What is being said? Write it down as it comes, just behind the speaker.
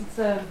It's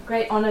a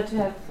great honor to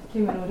have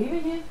Kirmen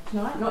Uribe here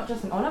tonight. Not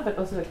just an honor, but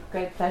also a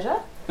great pleasure.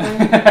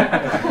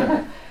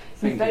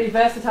 He's very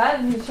versatile,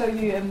 and he'll show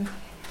you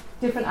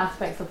different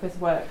aspects of his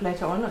work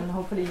later on, and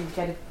hopefully you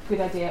get a good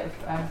idea of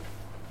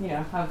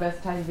how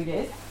versatile he really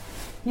is.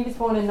 He was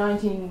born in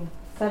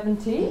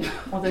 1970,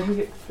 although he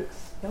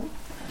looks young.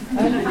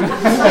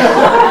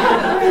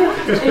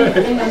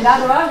 in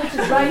Ondarroa, which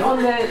is right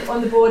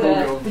on the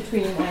border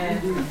between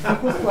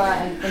Guipúzcoa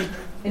and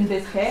in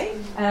Biscay.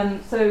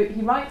 So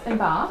he writes in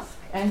Basque,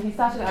 and he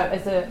started out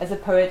as a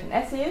poet and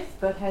essayist,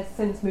 but has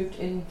since moved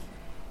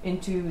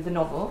into the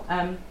novel.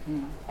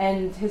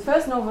 And his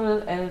first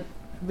novel,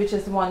 which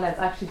is the one that's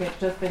actually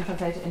just been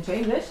translated into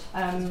English,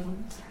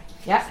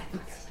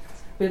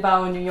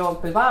 Bilbao, New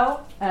York,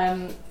 Bilbao,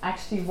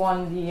 actually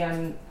won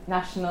the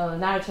National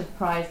Narrative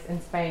Prize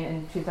in Spain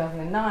in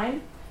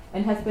 2009,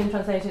 and has been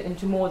translated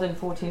into more than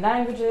 14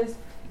 languages,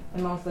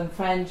 amongst them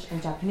French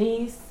and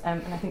Japanese,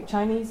 and I think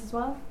Chinese as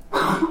well.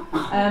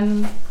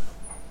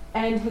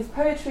 And his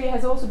poetry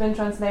has also been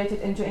translated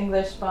into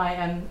English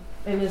by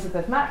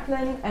Elizabeth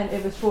Macklin, and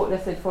it was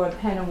shortlisted for a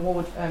PEN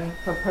Award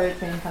for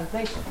poetry and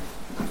translation.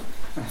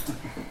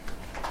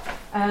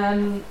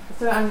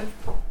 So I'm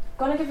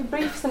going to give a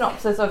brief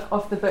synopsis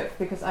of the book,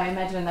 because I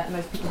imagine that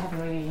most people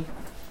haven't really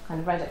kind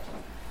of read it.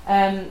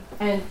 And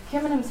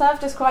Kirmen himself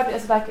described it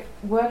as like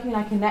working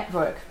like a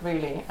network,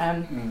 really.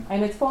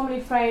 And it's formally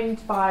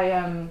framed by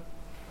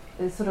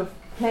a sort of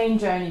plane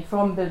journey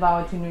from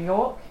Bilbao to New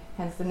York,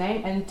 hence the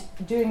name. And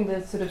during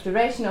the sort of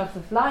duration of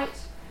the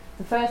flight,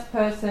 the first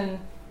person,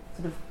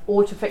 sort of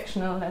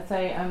auto-fictional, let's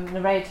say,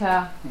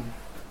 narrator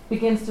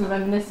begins to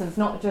reminiscence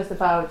not just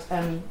about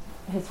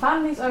his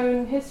family's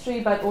own history,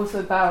 but also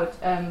about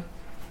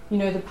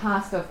the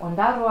past of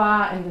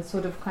Ondarroa, and the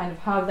sort of kind of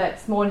how that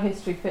small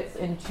history fits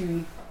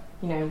into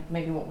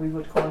maybe what we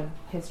would call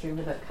history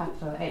with a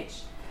capital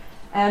H.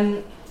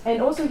 And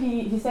also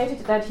he stated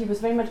that he was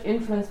very much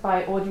influenced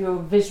by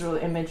audio-visual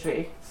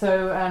imagery.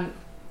 So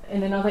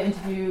in another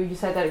interview you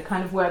said that it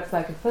kind of works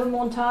like a film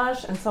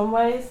montage in some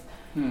ways,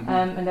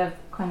 and there are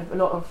kind of a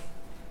lot of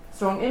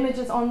strong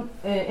images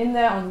in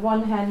there on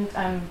one hand.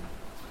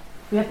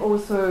 We have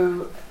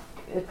also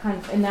a kind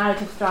of a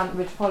narrative strand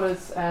which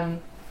follows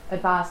a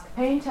Basque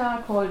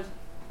painter called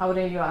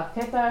Aurelio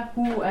Arteta,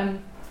 who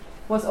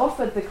was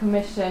offered the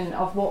commission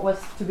of what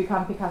was to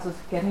become Picasso's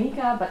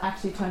Guernica, but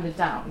actually turned it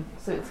down.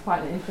 So it's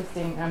quite an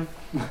interesting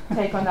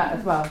take on that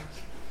as well.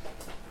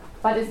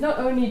 But it's not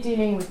only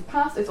dealing with the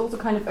past, it's also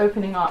kind of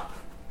opening up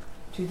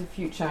to the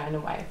future in a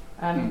way.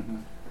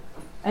 And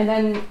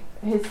then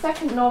his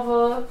second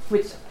novel,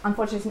 which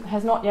unfortunately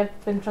has not yet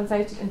been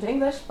translated into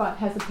English, but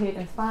has appeared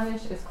in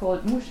Spanish, is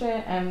called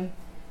Muxe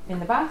in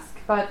the Basque,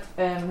 but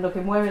Lo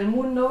que mueve el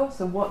mundo,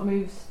 so what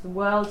moves the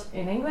world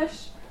in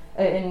English,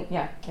 in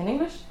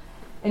English.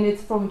 And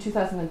it's from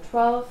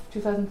 2012,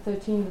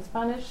 2013, the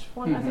Spanish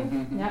one, I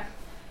think. Yeah.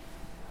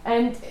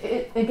 And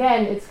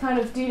it's kind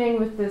of dealing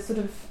with the sort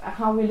of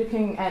how we're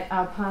looking at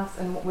our past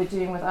and what we're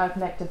doing with our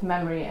collective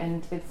memory.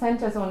 And it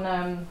centers on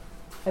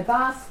a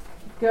Basque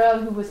girl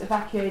who was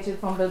evacuated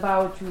from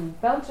Bilbao to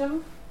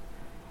Belgium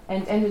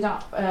and ended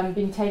up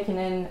being taken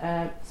in,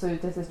 so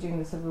this is during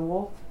the Civil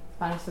War,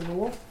 Spanish Civil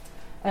War,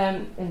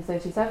 in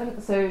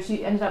 1937. So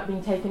she ended up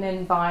being taken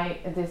in by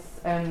this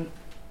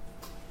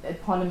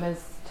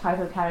eponymous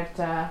title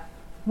character,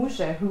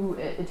 Muxe, who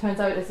it turns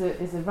out is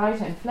a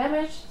writer in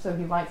Flemish, so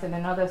he writes in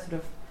another sort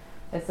of,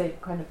 let's say,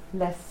 kind of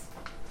less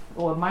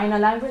or minor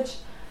language,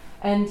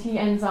 and he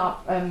ends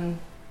up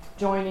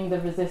joining the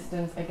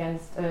resistance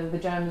against the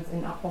Germans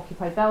in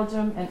occupied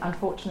Belgium, and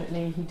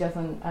unfortunately he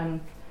doesn't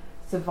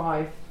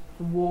survive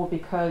the war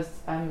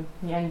because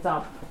he ends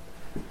up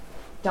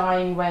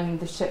dying when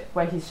the ship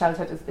where he's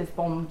sheltered is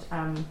bombed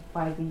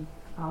by the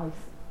Allies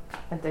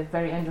at the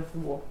very end of the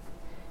war.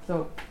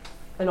 So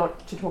a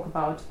lot to talk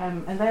about.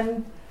 And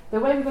then the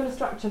way we're going to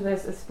structure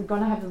this is we're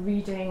going to have a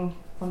reading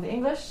from the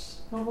English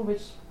novel,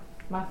 which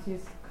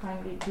Matthew's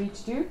kindly agreed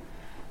to do.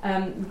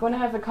 We're going to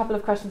have a couple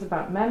of questions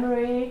about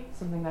memory,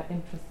 something that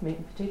interests me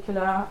in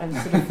particular, and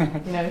sort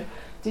of,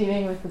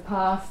 dealing with the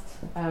past.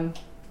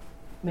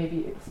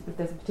 Maybe if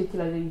there's a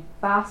particularly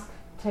Basque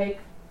take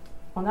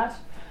on that.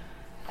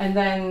 And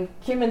then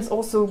Kirmen's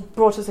also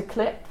brought us a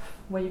clip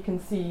where you can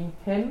see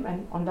him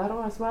and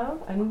Ondarroa as well,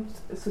 and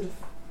sort of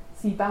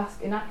see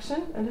Basque in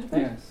action a little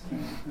bit. Yes.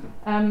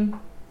 And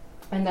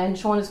then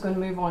Sean is going to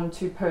move on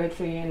to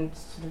poetry and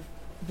sort of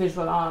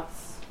visual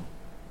arts,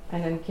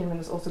 and then Kirmen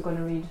is also going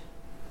to read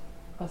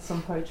us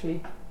some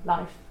poetry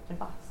live in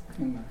Basque.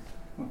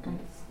 Okay.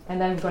 And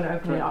then we're going to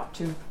open it up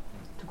to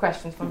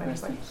questions from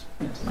everybody.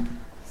 Yes.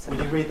 Will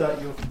you read that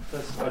your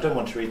first? I don't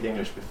want to read the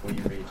English before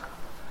you read.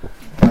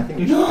 I think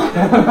you should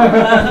read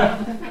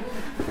it.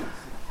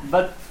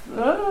 But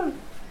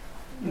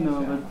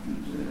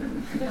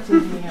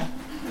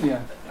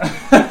yeah.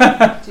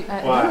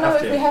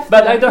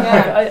 But I don't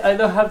have. I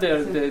don't have the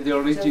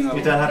original.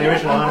 You don't have the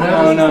original.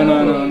 No.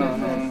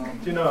 No.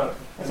 Do you know?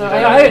 So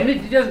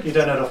you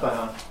don't know it off by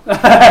heart.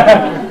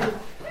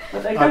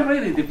 But I can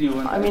read it if you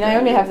want. I mean, I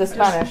only have the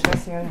Spanish.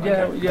 That's the only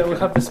Yeah, we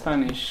have the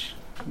Spanish,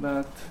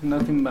 but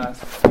not in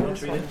Basque. You want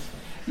to read it?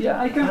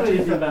 Yeah, I can read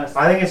it in Basque.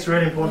 I think it's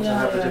really important to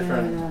have the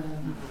different,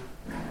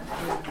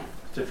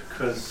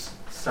 because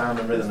sound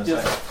and rhythm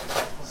are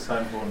so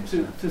important.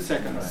 2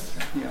 seconds.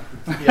 Right. Yeah.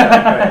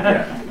 Yeah, great,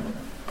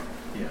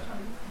 yeah.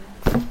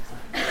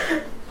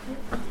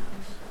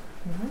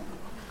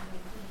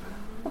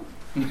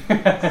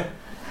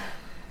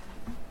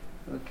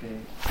 Okay.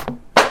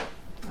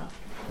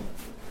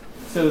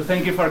 So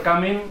thank you for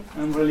coming.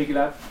 I'm really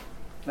glad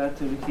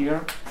to be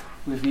here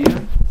with you.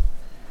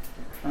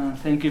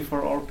 Thank you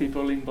for all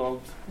people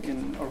involved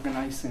in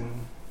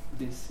organizing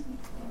this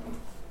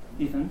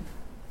event.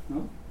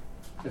 No?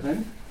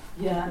 Event?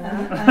 Yeah,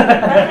 and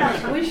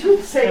perhaps we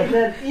should say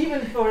that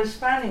even for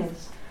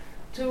Spaniards,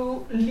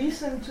 to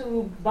listen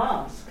to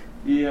Basque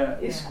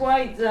is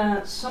quite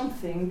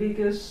something,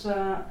 because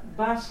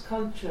Basque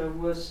culture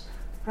was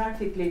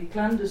practically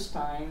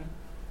clandestine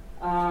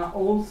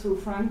all through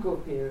Franco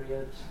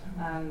period,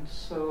 and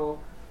so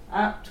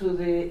up to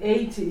the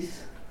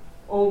 80s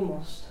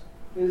almost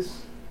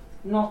is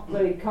not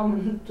very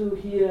common to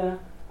hear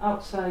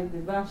outside the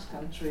Basque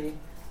country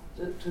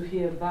to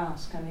hear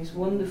Basque, and it's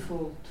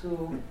wonderful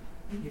to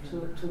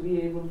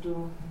be able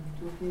to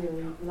hear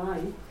it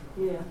live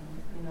here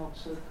in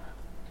Oxford.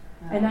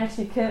 And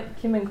actually,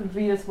 Kirmen could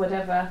read us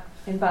whatever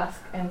in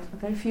Basque, and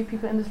very few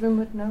people in this room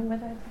would know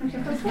whether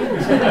it was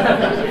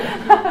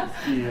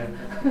Yeah.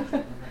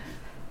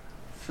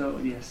 So,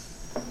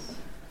 yes.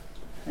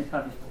 I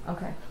have it.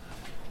 Okay.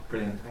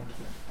 Brilliant, thank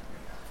you.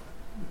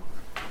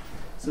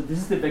 So this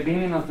is the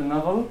beginning of the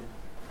novel,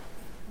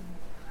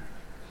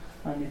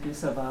 and it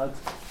is about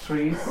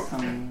trees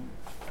and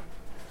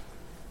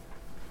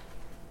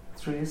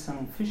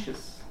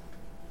fishes.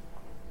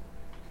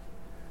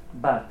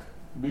 Bat,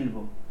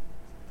 Bilbo.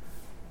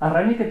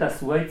 Arrainik eta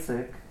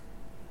zuhaitzek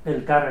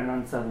elkarren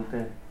antza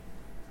dute.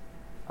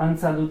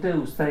 Antza dute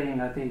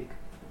uztaiengatik.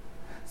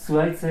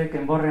 Zuhaitzek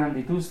enborrean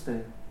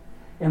dituzte.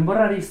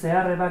 Enborrari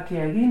zehar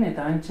ebakia egin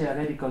eta hantxe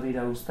ageriko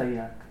dira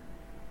uztaiak.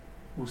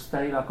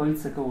 Uztai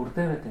bakoitzeko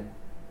urtebete.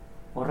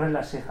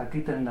 Horrelaxe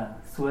jakiten da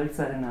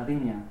zuhaitzaren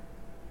adina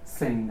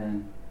zein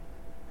den.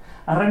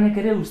 Arrainek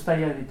ere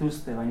uztaiak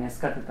dituzte, baina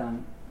ezkatetan.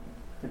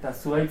 Eta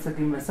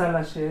zuhaitzekin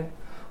bezalaxe,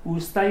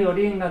 uztai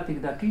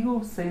horiengatik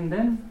dakigu zein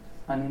den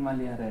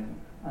animaliaren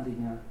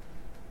adina.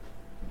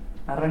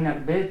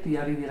 Arrainak beti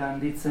ari dira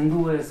handitzen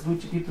du, ez gu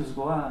txikituz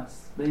goaz,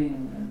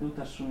 behin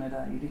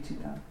heldutasunera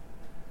iritsita.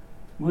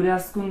 Gure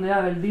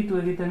hazkundea gelditu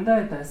egiten da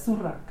eta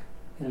ezurrak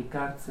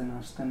elkartzen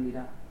hasten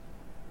dira.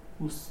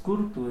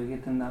 Uzkurtu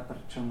egiten da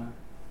pertsona.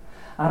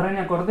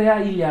 Arrainak ordea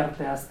hil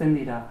arte hazten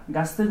dira,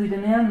 gazte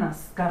direnean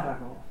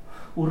azkarrago.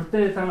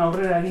 Urteetan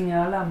aurrera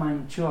egina ala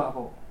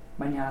mantxoago,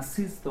 baina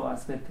aziz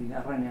doaz beti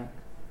arrainak.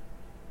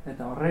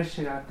 Eta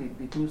horrexegatik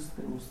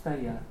dituzte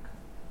uztaiak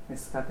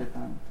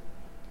ezkatetan.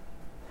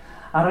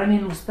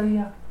 Arrainen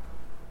uztaia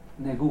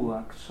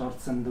neguak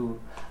sortzen du.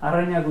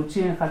 Arraina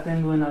gutxien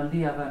jaten duen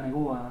aldia da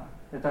negua,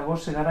 eta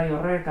gose garai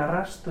horrek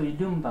arrasto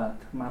ilun bat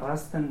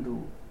marrazten du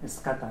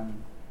ezkatan.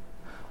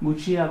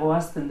 Gutxiago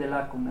hazten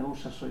delako negu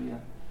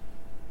sasoian.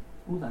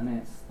 Udan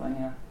ez,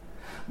 baina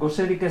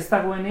goserik ez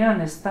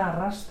dagoenean ez da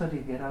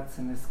arrastorik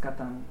geratzen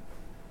ezkatan.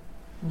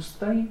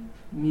 Uztai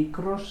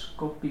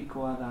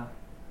mikroskopikoa da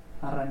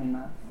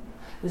arrainena.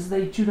 Ez da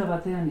itxura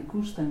batean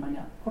ikusten,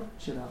 baina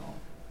hortxe dago.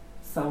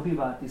 Zauri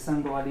bat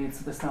izango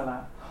balitz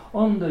bezala,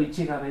 ondo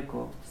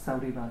itxigabeko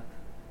zauri bat.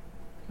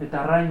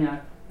 Eta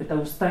arrainak, eta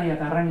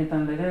uztaiak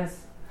arrainetan legez,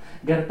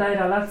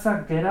 gertaera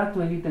latzak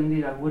geratu egiten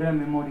dira gure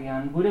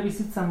memorian, gure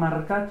bizitza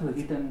markatu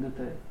egiten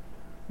dute,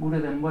 gure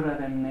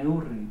denboraren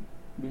neurri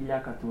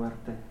bilakatu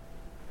arte.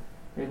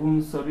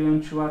 Egun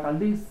zoriontsuak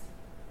aldiz,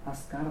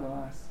 azkar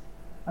doaz,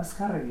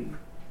 azkarregi,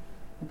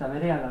 eta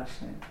bere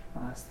alaxe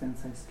ahazten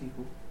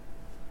zaizkigu.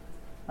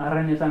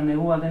 Arrainetan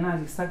negua dena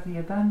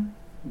gizakietan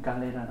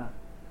galerara.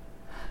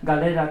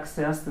 Galerak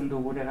zehazten du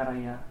gure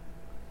garaia,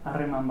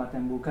 harreman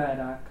baten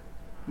bukaerak,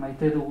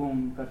 maite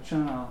dugun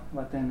pertsona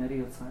baten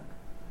heriotzak.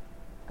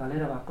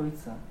 Galera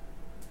bakoitza,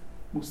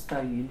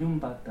 uztai ilun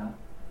bat da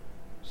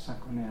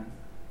sakonean.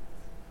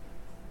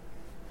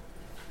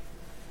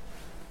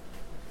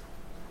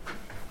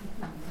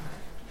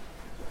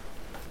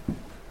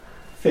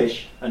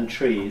 Fish and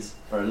trees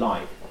are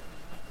alike.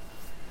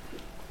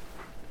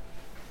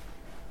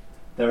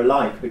 They're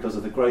alike because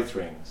of the growth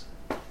rings.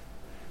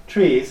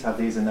 Trees have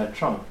these in their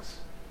trunks.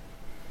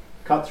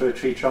 Cut through a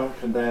tree trunk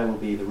and there will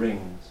be the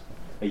rings.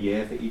 A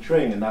year for each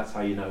ring, and that's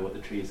how you know what the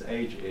tree's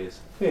age is.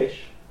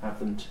 Fish have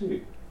them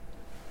too,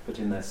 but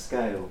in their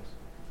scales.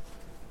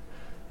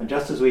 And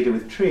just as we do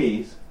with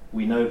trees,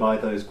 we know by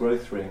those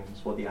growth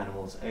rings what the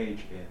animal's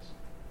age is.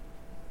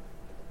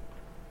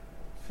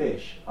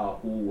 Fish are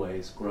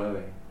always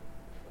growing.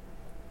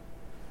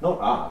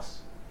 Not us.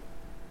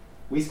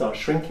 We start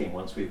shrinking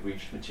once we've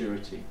reached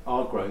maturity.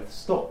 Our growth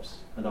stops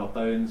and our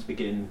bones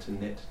begin to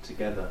knit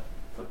together.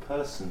 A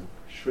person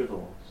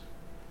shrivels.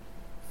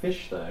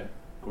 Fish, though,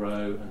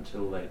 grow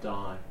until they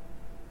die.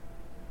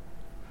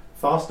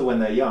 Faster when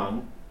they're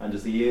young and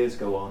as the years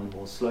go on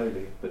more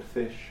slowly, but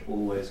fish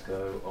always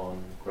go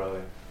on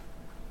growing.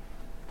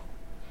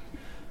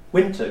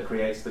 Winter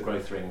creates the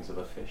growth rings of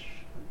a fish.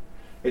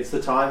 It's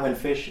the time when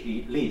fish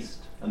eat least,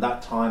 and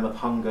that time of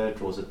hunger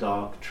draws a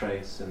dark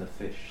trace in the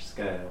fish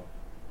scale.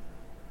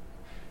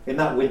 In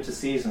that winter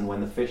season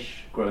when the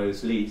fish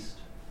grows least,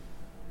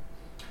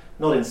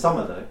 not in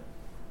summer though,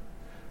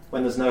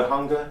 when there's no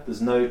hunger,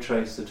 there's no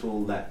trace at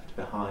all left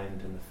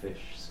behind in the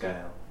fish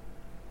scale.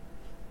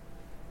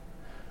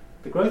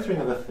 The growth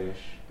ring of a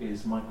fish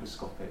is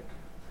microscopic.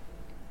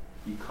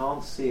 You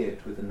can't see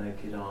it with the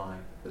naked eye,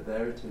 but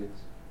there it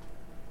is,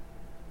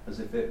 as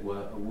if it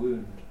were a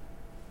wound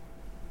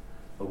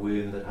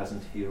that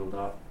hasn't healed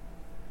up.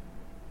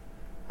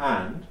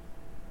 And,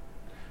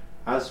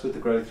 as with the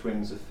growth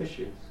rings of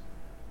fishes,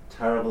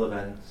 terrible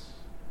events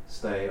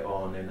stay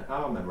on in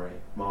our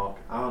memory, mark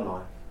our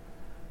life,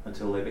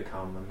 until they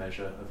become a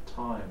measure of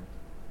time.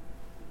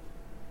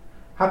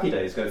 Happy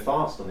days go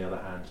fast, on the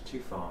other hand, too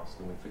fast,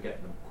 and we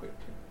forget them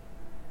quickly.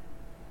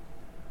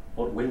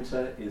 What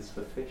winter is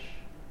for fish,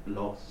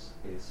 loss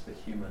is for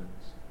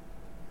humans.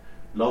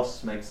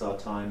 Loss makes our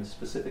time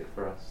specific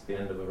for us, the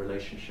end of a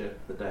relationship,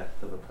 the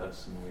death of a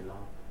person we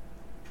love.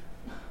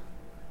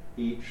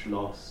 Each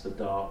loss a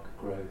dark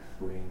growth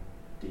ring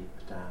deep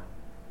down.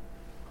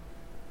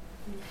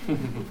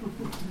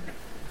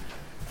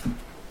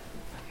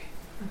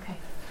 Okay.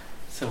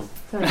 So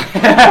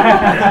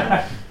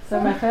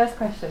my first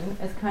question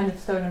is kind of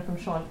stolen from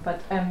Sean, but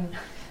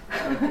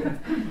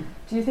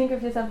do you think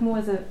of yourself more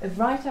as a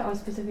writer or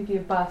specifically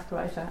a Basque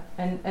writer?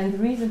 And the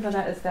reason for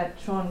that is that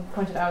Sean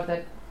pointed out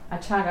that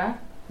Achaga,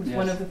 who's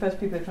one of the first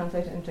people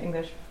translated into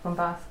English from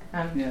Basque,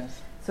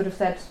 sort of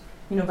said,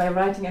 by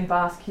writing in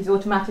Basque, he's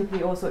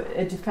automatically also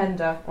a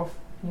defender of,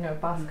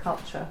 Basque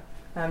culture,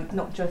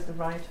 not just a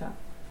writer.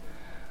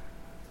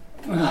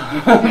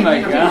 Oh my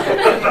God!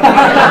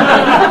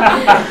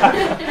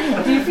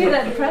 Do you feel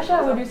that pressure,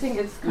 or do you think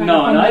it's kind of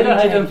No,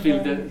 I don't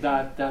feel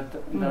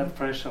that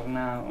pressure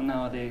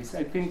nowadays.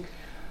 I think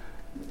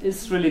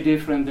it's really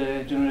different.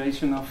 The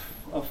generation of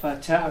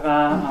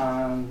Achaga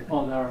and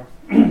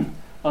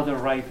other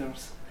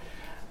writers.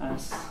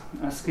 As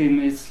him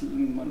is,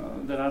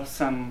 there are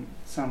some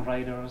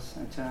writers,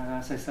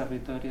 Achaga, César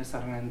Vitoria,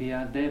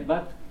 Sarnendia,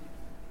 but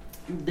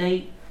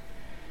they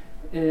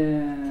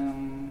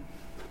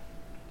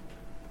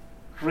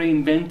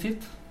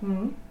reinvented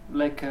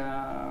like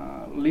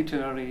a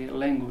literary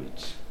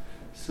language.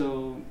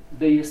 So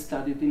they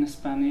studied in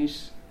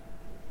Spanish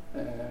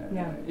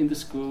in the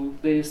school,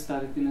 they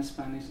studied in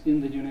Spanish in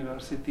the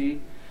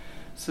university.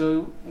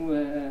 So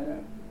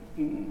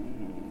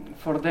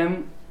for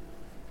them,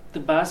 the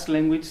Basque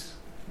language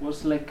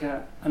was like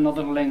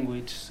another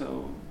language.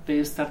 So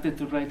they started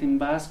to write in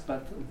Basque,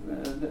 but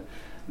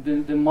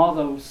the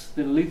models,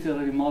 the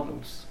literary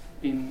models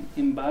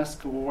in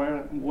Basque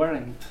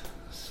weren't.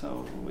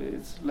 So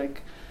it's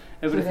like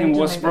everything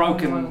was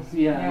broken.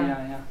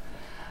 Yeah.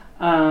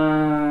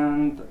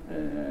 And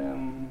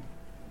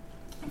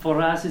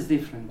for us it's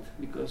different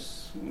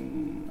because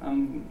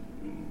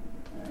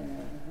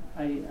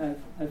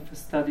I've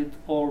studied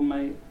all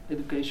my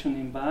education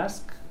in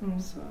Basque.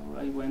 So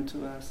I went to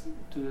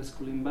the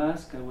school in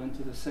Basque, I went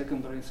to the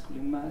secondary school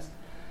in Basque,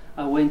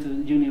 I went to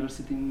the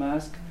university in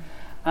Basque,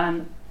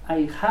 and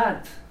I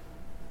had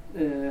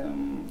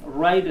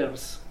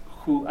writers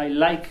who I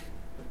like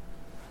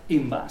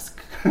in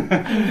Basque.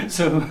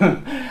 So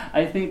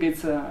I think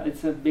it's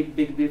a big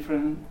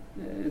difference.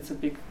 It's a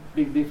big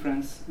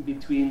difference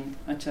between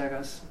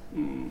Achaga's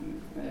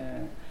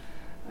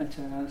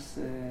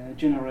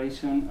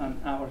generation and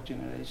our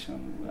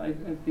generation. I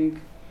think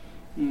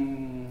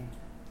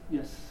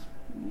yes,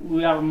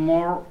 we are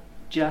more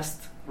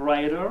just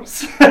writers.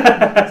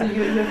 So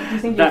you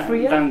think you're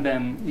freer than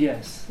them?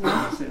 Yes,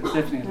 yes,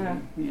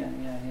 definitely.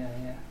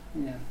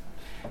 Yeah.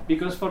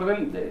 Because for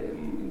them,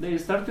 they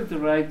started to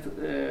write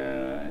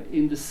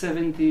in the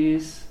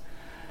 70s.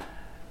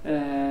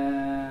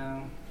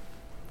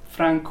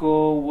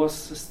 Franco was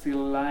still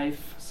alive,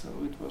 so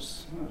it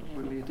was a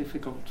really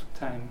difficult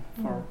time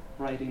for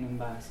writing in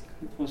Basque.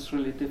 It was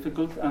really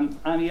difficult, and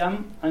I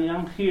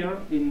am here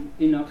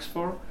in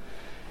Oxford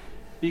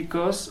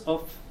because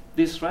of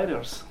these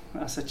writers,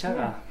 as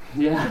Achaga.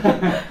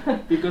 Yeah.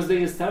 Because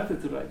they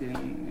started to write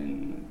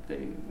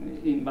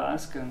in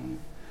Basque,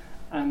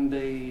 and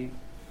they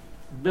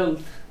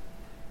built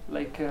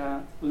like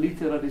a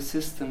literary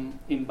system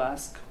in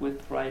Basque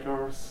with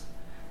writers,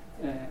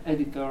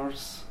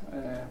 editors,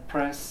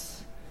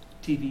 press,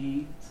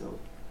 TV. So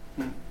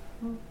it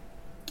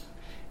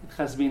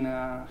has been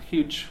a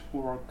huge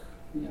work.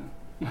 Yeah.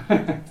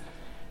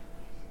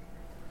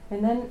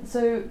 And then,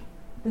 so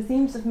the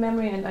themes of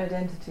memory and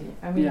identity.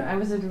 I mean, I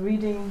was at a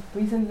reading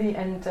recently,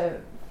 and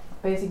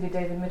basically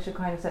David Mitchell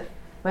kind of said,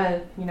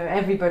 well,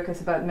 every book is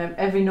about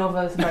every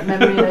novel is about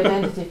memory and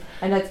identity,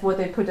 and that's what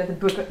they put at the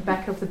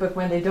back of the book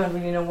when they don't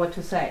really know what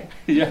to say.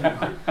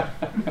 Yeah.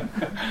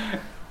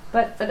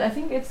 But I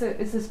think it's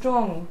a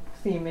strong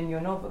theme in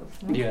your novels.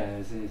 No?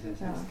 Yes.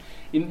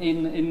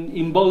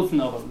 In both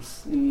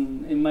novels.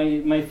 In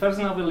my first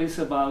novel is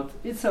about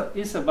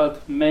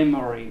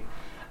memory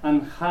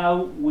and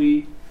how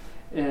we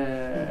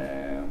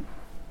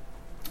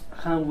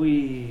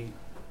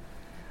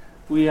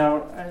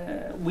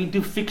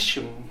do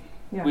fiction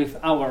with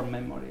our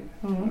memory.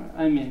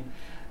 I mean,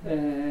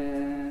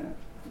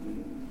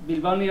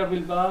 Bilbao near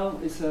Bilbao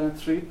is a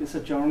trip, is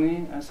a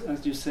journey,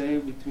 as you say,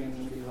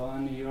 between Bilbao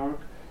and New York.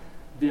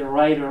 The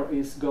writer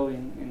is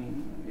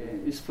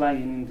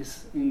flying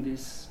in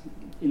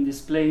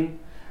this plane,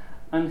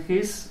 and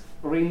he's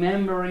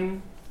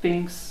remembering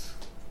things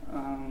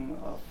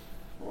of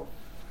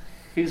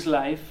his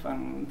life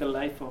and the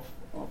life of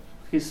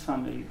his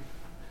family.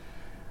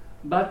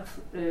 But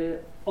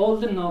all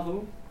the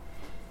novel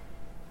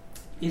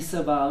is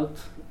about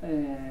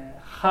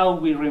how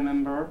we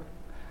remember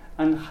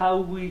and how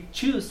we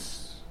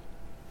choose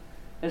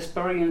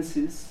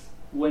experiences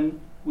when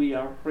we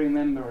are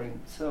remembering.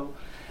 So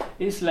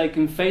it's like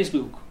in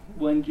Facebook.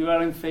 When you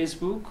are in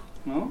Facebook,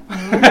 no,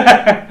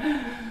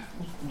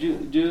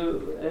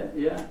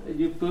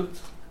 you put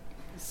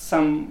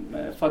some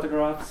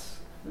photographs.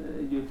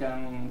 You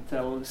can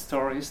tell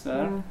stories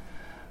there,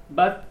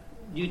 but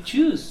you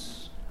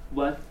choose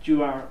what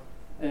you are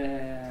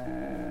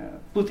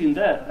putting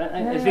there.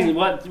 I think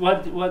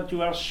what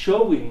you are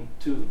showing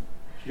to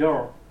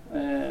your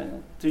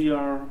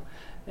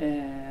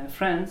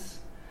friends,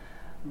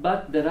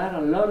 but there are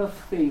a lot of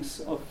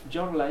things of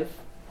your life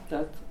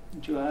that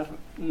you are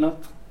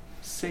not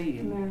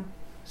saying. Yeah.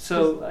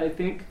 So I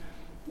think,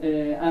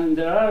 and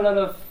there are a lot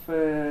of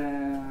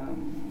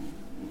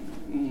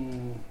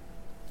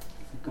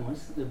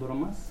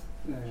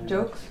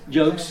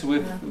jokes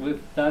with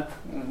that,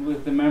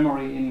 with the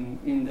memory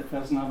in the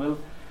first novel.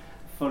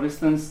 For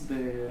instance,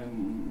 the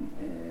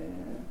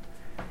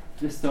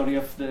story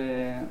of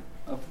the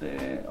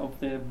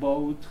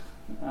boat.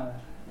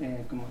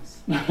 ¿Cómo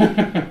es?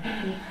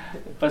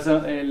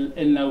 Pasó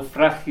el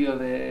naufragio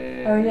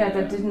de. Oh yeah,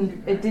 it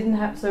didn't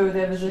happen. So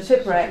there was a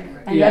shipwreck,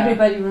 and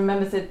everybody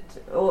remembers it.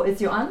 Or it's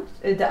your aunt,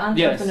 the aunt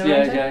of the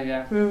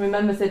narrator, who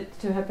remembers it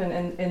to happen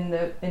in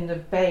the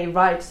bay,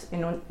 right?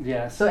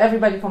 Yes. So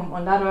everybody from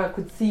Ondara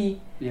could see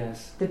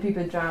the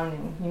people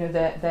drowning. You know,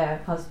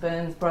 their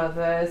husbands,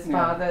 brothers,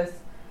 fathers.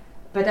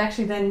 But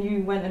actually, then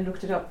you went and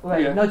looked it up.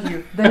 Well, not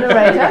you, the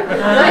narrator.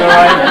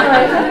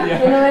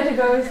 The narrator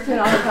goes to an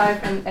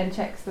archive and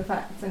checks the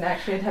facts, and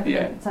actually it happened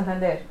in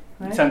Santander,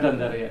 right?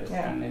 Santander, yes.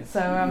 Yeah. And it's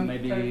so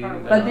maybe,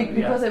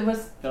 because it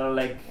was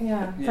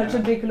such a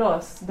big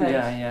loss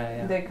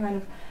that they kind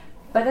of.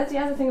 But that's the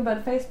other thing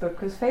about Facebook,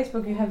 because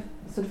Facebook you have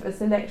sort of a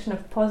selection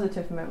of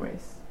positive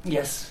memories.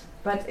 Yes.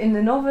 But in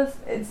the novels,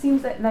 it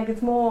seems that like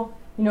it's more.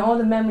 You know, all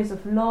the memories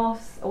of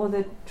loss, all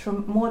the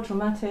more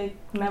traumatic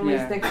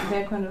memories,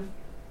 they're kind of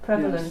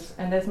prevalent,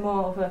 and there's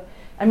more of a.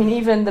 I mean,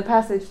 even the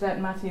passage that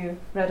Matthew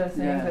read us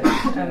in English,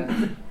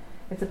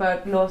 it's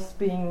about loss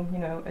being, you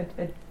know,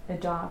 a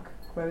dark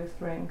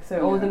growth ring. So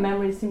all the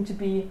memories seem to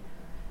be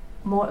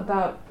more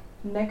about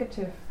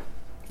negative.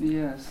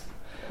 Yes,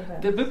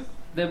 the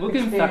book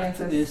in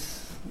fact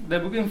is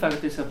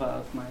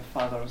about my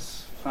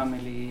father's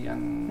family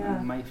and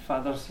my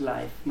father's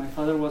life. My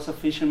father was a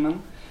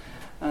fisherman.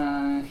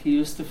 He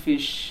used to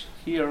fish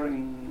here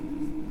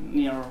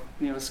near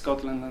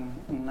Scotland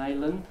and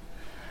Ireland.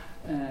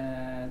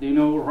 Do you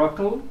know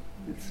Rockall?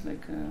 It's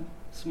like a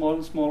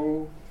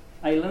small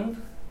island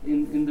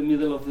in the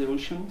middle of the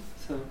ocean.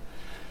 So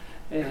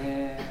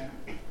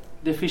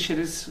the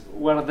fisheries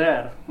were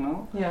there,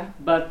 no? Yeah.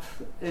 But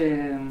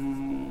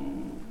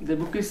the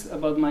book is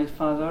about my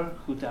father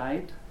who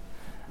died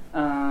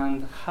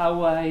and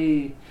how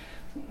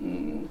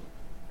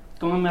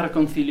cómo me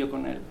reconcilio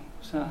con él.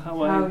 So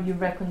how you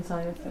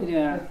reconcile yourself.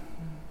 Yeah.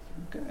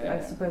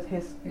 I suppose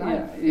his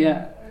life.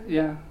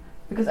 Yeah.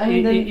 Because I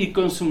mean, y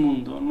con su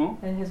mundo, ¿no?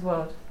 In his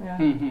world. Yeah.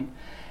 Mm-hmm.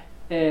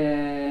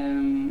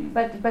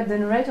 But the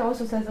narrator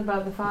also says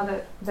about the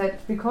father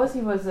that because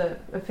he was a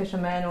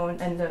fisherman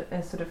and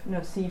a sort of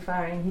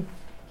seafaring,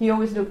 he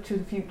always looked to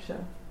the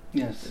future.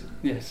 Yes.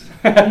 he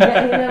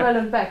never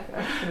looked back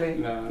actually.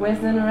 No,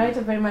 whereas the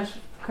narrator very much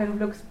kind of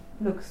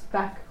looks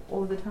back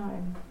all the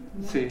time.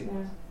 Sí.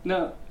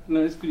 Yeah.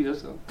 No, es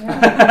curioso.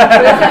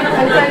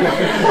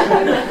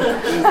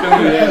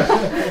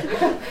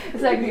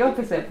 It's like the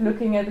opposite,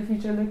 looking at the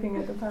future, looking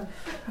at the past.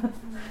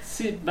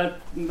 Sí, but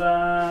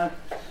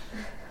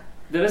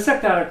there is a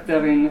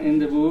character in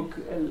the book,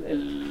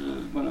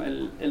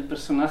 el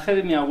personaje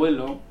de mi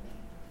abuelo.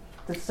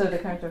 So the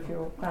character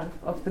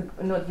of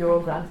not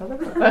your grandfather,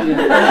 but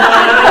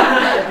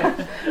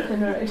the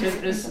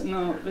narration. Es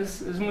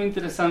muy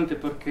interesante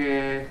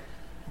porque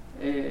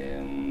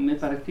me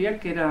parecía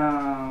que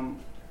era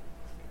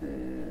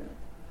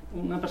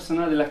una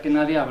persona de la que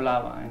nadie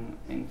hablaba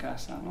en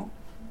casa, ¿no?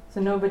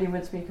 So nobody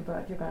would speak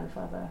about your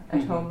grandfather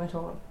at home at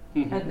all.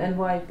 And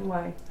why?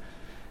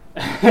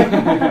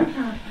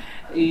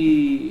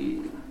 Y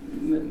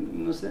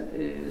no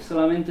sé,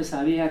 solamente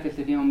sabía que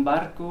tenía un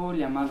barco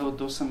llamado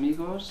Dos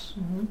Amigos.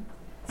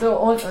 So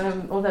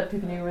all that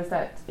people knew was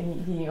that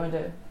he owned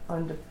a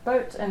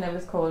boat, and it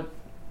was called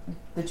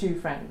The Two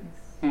Friends.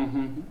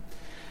 Uh-huh.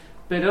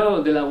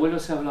 Pero del abuelo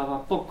se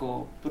hablaba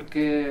poco,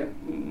 porque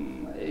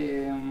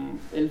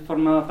él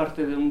formaba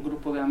parte de un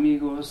grupo de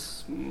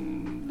amigos,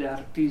 de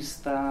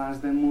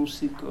artistas, de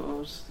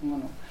músicos,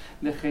 bueno,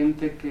 de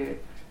gente que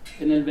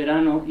en el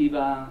verano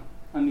iba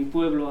a mi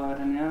pueblo a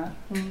veranear.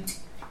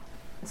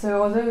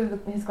 So although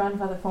his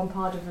grandfather formed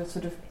part of a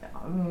sort of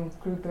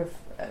group of,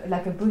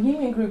 like a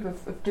bohemian group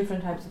of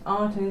different types of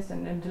artists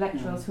and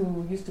intellectuals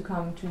who used to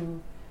come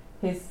to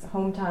his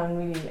hometown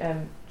really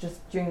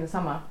just during the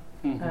summer.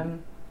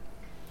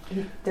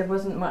 There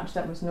wasn't much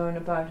that was known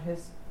about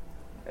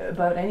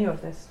any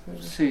of this.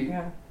 Really. Sí,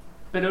 yeah.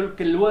 Pero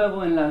que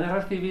luego en la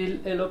guerra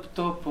civil él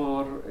optó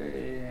por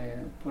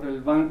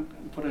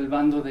el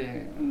bando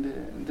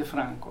de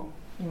Franco.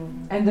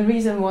 And the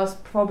reason was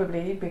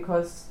probably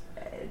because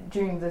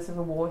during the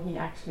Civil War he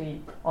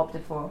actually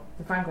opted for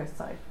the Francoist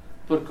side.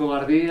 Por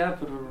cobardía,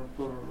 por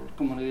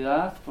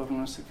comodidad, por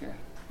no sé qué.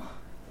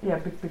 Yeah,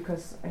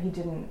 because he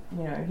didn't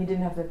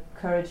have the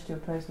courage to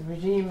oppose the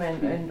regime,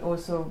 and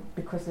also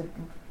because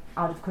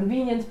out of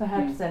convenience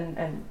perhaps,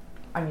 and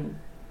I mean,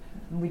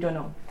 we don't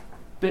know.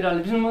 Pero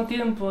al mismo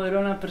tiempo era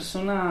una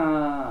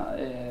persona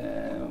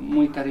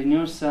muy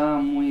cariñosa,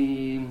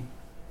 muy,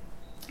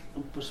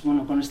 pues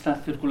bueno, con este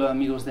círculo de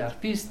amigos de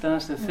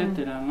artistas,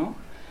 etcétera, ¿no?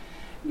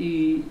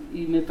 Y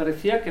me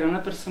parecía que era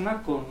una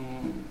persona con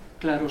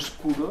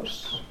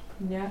claroscuros.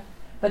 Yeah,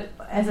 but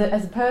as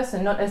a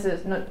person, not as a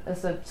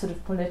sort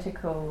of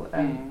political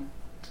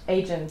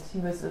agent, he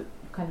was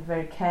kind of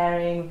very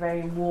caring,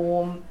 very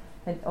warm,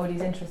 had all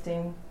these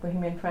interesting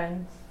bohemian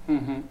friends.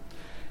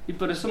 Y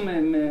por eso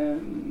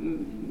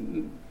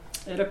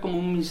era como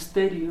un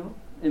misterio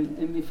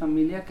en mi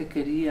familia que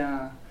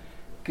quería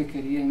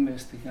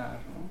investigar,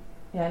 ¿no?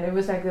 Yeah, and it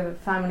was like a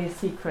family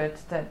secret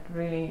that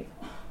really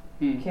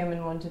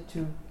Kirmen wanted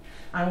to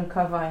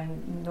uncover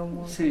and know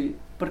more. Sí,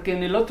 porque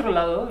en el otro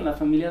lado, en la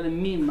familia de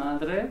mi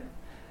madre,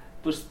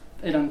 pues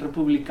eran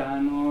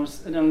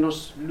republicanos, eran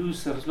los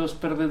losers, los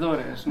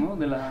perdedores, ¿no?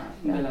 de la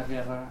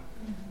guerra.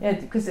 Yeah,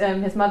 because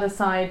his mother's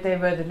side, they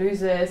were the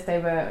losers. They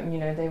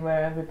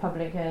were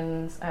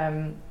Republicans.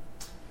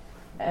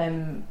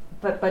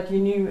 But you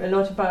knew a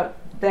lot about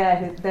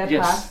their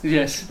past.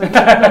 Yes. But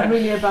not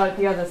really about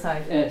the other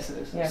side. Yes.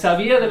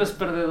 Sabía de los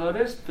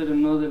perdedores, pero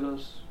no de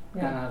los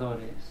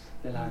ganadores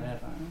de la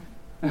guerra, ¿no?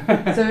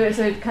 So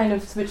it kind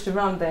of switched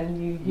around then.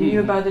 You knew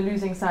about the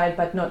losing side,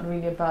 but not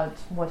really about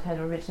what had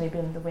originally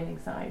been the winning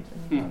side.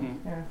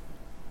 Yeah.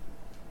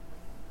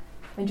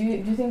 And do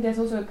you think there's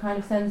also a kind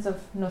of sense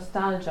of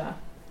nostalgia,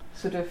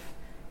 sort of,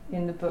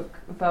 in the book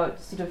about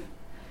sort of,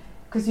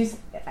 because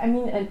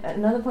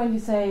another point you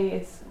say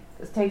it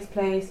takes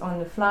place on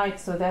the flight,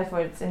 so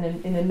therefore it's in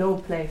a no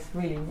place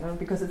really,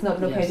 because it's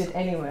not located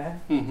anywhere,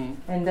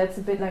 and that's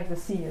a bit like the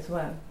sea as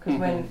well. Because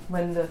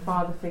when the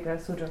father figure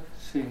sort of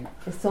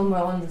is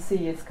somewhere on the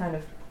sea, it's kind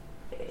of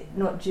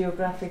not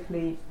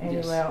geographically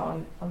anywhere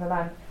on the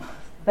land,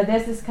 but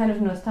there's this kind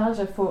of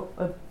nostalgia for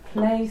a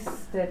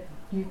place that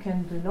you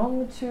can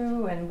belong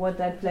to, and what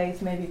that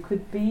place maybe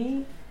could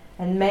be,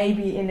 and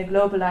maybe in a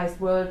globalized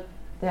world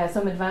there are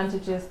some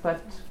advantages, but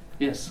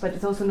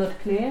it's also not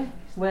clear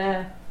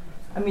where.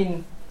 I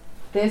mean,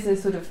 there's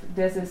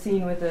a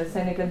scene with a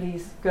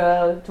Senegalese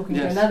girl talking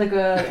to another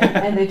girl,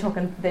 and they talk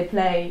and they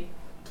play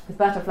with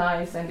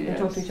butterflies, and they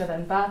talk to each other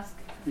in Basque,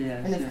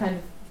 and it's kind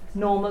of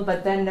normal.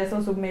 But then there's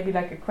also maybe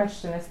like a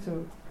question as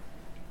to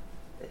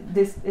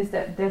this: is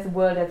that there's a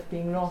world that's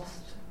being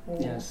lost, or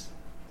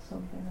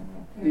something like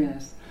that.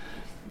 Yes,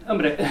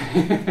 hombre,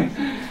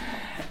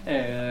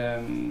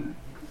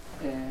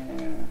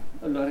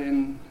 lo haré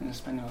en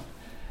español.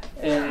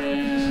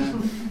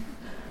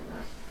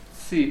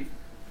 Sí.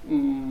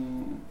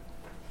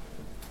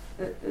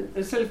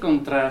 Es el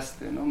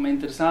contraste, ¿no? Me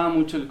interesaba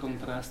mucho el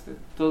contraste.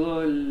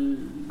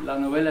 La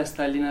novela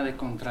está llena de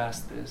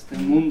contrastes, de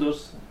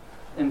mundos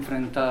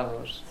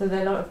enfrentados. So there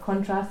are a lot of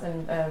contrast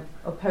and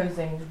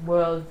opposing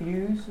world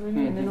views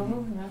really in the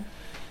novel. Yeah.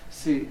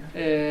 Sí,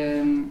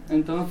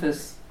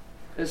 entonces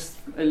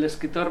el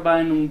escritor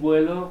va en un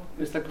vuelo,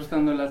 está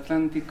cruzando el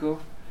Atlántico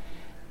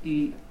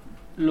y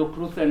lo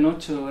cruza en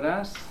 8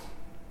 horas,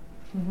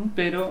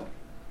 pero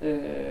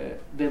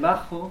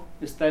debajo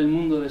está el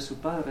mundo de su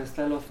padre,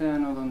 está el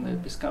océano donde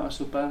pescaba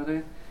su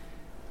padre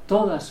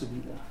toda su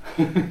vida.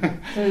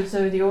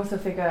 So the author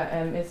figure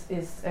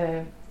is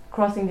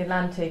crossing the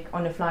Atlantic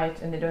on a flight,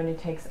 and it only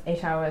takes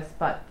 8 hours,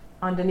 but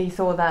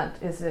underneath all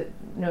that is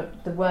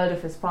the world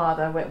of his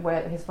father,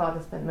 where his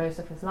father spent most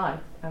of his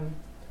life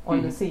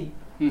on the sea.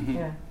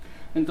 Yeah.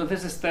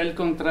 Entonces está el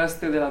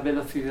contraste de la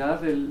velocidad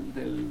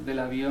del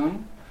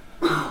avión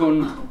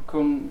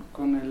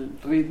con el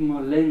ritmo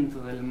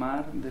lento del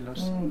mar, de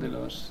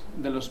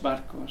los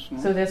barcos,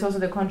 ¿no? So there's also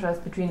the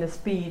contrast between the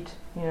speed,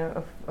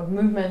 of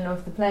movement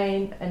of the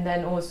plane, and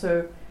then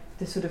also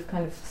the sort of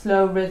kind of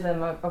slow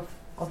rhythm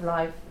of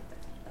life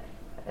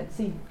at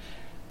sea.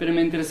 Pero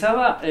me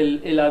interesaba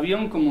el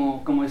avión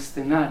como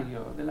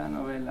escenario de la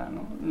novela,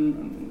 ¿no?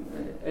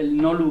 El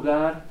no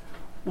lugar,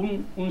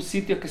 un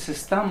sitio que se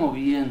está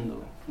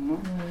moviendo, ¿no?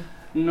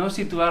 No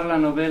situar la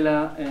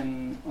novela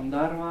en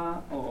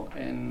Ondarroa o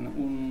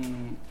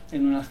en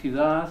una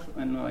ciudad,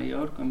 en Nueva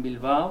York o en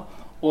Bilbao,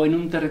 o en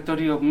un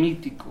territorio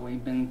mítico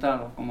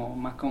inventado como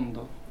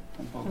Macondo,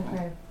 tampoco.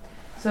 Okay.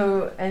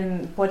 So,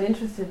 what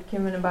interested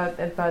Kirmen about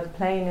the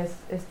plane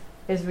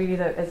is really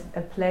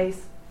a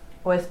place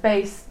or a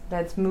space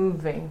that's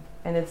moving,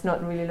 and it's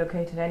not really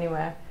located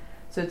anywhere.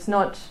 So it's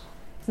not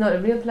a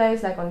real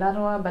place like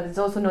Ondarroa, but it's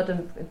also not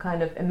a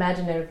kind of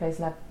imaginary place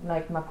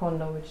like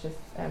Macondo, which is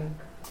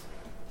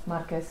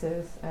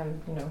Marquez's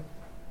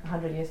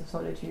 100 Years of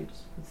Solitude.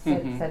 It's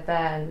set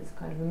there, and it's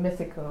kind of a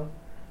mythical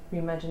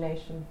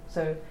reimagination.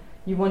 So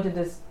you wanted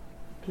this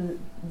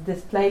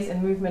place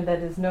and movement that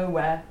is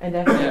nowhere and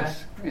everywhere.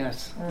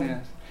 Yes.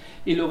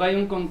 Y luego hay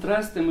un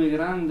contraste muy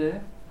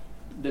grande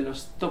de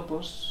los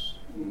topos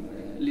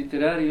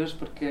literarios,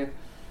 porque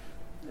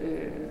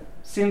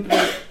siempre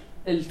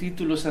el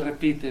título se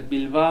repite: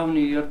 Bilbao,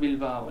 New York,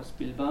 Bilbao. Es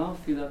Bilbao,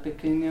 ciudad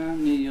pequeña;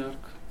 New York,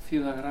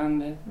 ciudad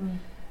grande.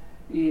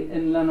 Y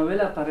en la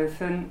novela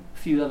aparecen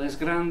ciudades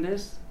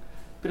grandes,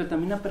 pero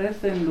también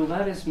aparecen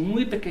lugares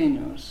muy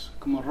pequeños,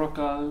 como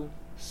Rockall,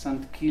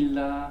 Sant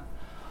Kilda,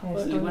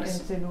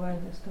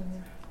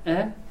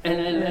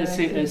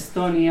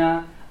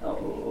 Estonia.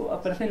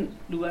 Aparecen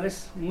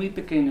lugares muy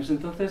pequeños.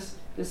 Entonces,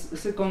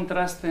 ese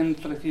contraste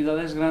entre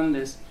ciudades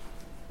grandes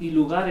y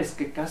lugares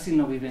que casi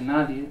no vive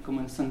nadie,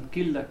 como en Sant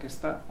Kilda, que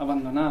está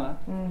abandonada,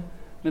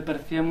 me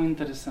parecía muy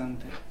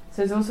interesante.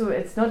 So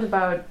it's not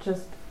about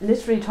just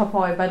literary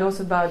topoi, but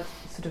also about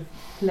sort of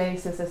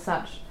places as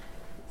such,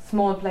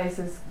 small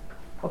places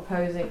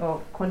opposing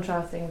or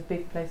contrasting with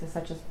big places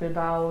such as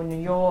Bilbao, New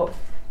York,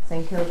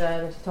 St. Kilda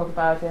that you talk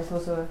about. There's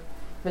also a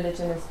village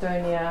in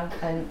Estonia,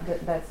 and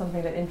that's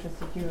something that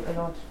interested you a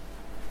lot.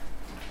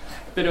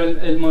 Pero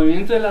el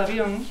movimiento del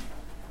avión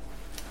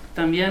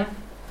también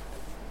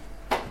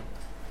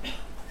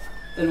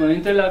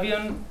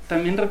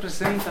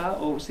representa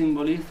o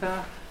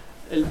simboliza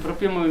el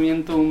propio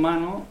movimiento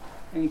humano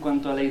en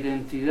cuanto a la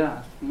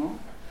identidad, ¿no?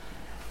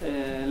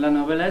 La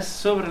novela es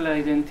sobre la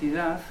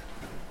identidad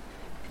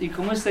y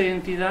cómo esta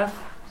identidad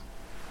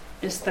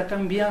está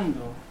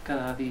cambiando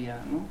cada día,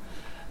 ¿no?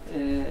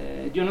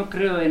 Yo no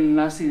creo en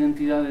las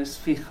identidades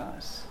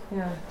fijas,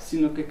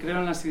 sino que creo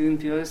en las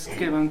identidades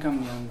que van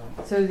cambiando.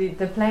 So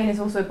the plane is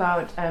also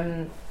about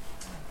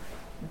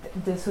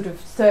the sort of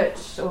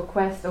search or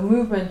quest or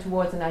movement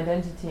towards an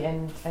identity,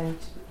 and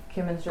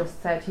Kirmen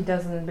just said he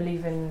doesn't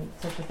believe in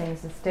such a thing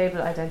as a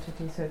stable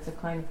identity, so it's a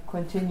kind of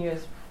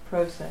continuous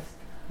process.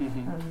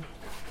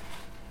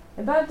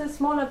 About the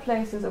smaller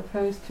places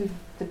opposed to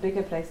the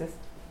bigger places,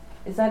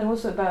 is that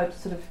also about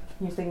sort of,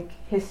 you think,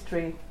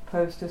 history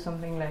opposed to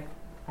something like,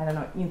 I don't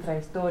know,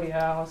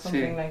 intrahistoria or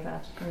something like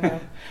that, you know,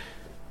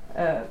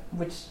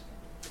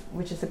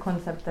 which is a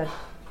concept that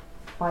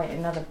by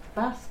another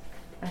Basque,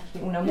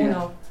 actually,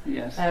 Unamuno,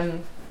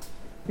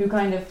 who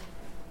kind of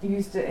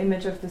used the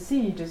image of the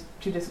sea just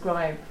to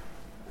describe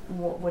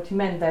what he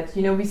meant, that,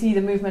 you know, we see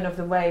the movement of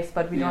the waves,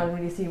 but we don't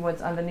really see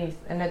what's underneath,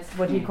 and that's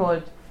what he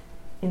called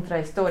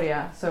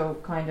intrahistoria, so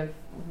kind of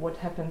what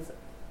happens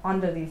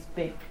under these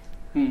big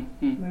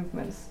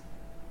movements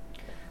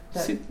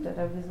that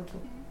are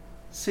visible.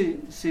 Sí.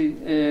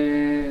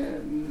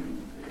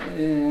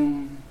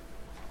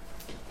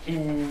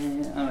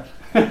 A ver.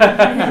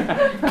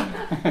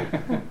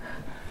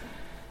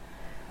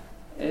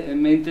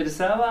 Me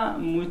interesaba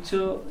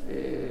mucho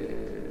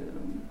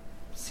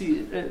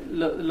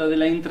lo de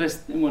la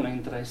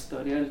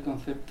intrahistoria, el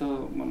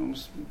concepto, bueno,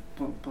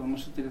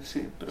 podemos utilizar,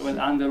 sí, pero el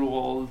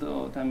underworld,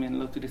 o también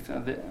lo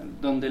utiliza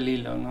Don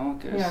DeLillo, ¿no?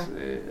 Que es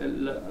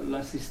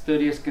las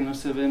historias que no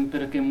se ven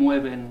pero que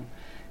mueven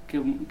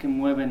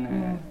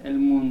el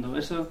mundo.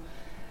 Eso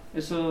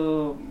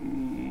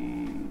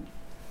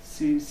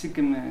sí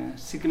que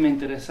me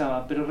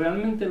interesaba, pero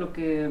realmente lo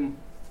que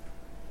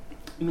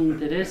me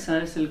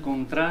interesa es el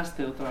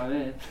contraste otra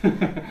vez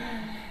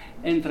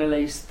entre la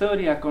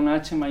historia con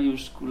H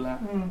mayúscula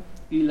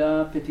y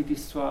la petite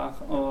histoire,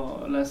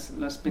 o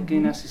las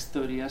pequeñas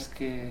historias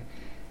que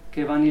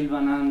van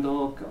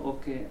hilvanando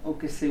o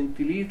que se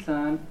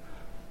utilizan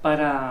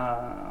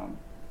para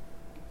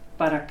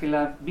que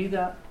la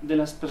vida de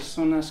las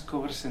personas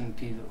cobre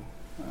sentido.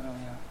 Ahora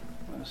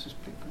os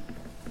explico.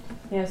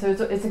 Yeah, so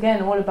it's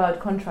again all about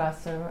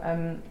contrast. So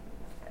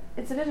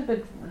it's a little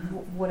bit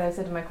what I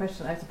said in my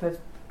question, I suppose,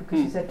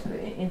 because you said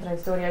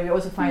intrahistoria. We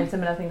also find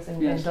similar things in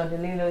Don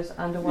DeLillo's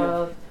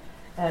Underworld,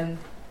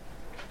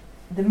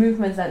 the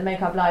movements that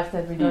make up life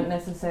that we don't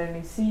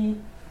necessarily see.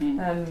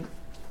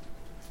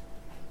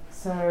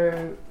 So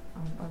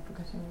I'm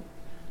forgetting.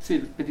 Sí,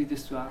 petite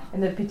histoire.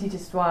 And the petite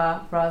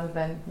histoire, rather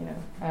than, you know,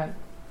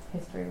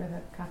 history with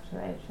a capital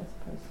H, I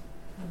suppose.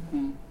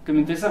 Que me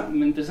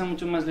interesa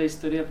mucho más la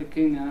historia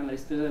pequeña, la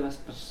historia de las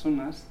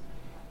personas,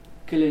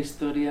 que la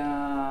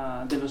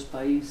historia de los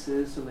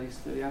países o la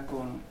historia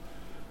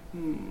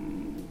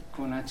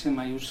con H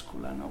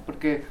mayúscula, ¿no?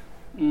 Porque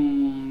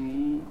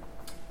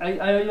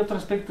hay otro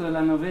aspecto de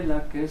la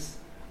novela que es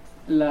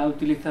la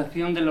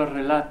utilización de los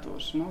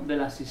relatos, ¿no? De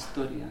las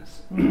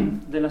historias,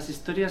 de las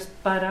historias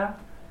para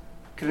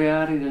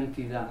crear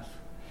identidad.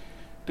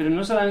 Pero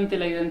no solamente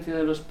la identidad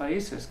de los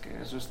países,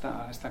 que eso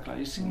está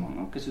clarísimo,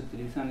 ¿no? Que se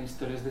utilizan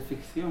historias de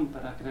ficción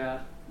para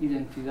crear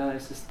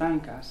identidades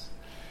estancas,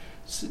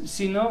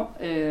 sino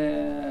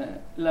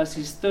las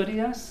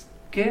historias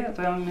que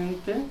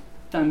realmente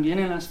también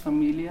en las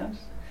familias,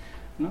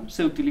 ¿no?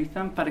 Se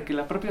utilizan para que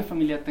la propia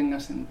familia tenga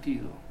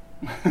sentido.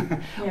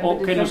 O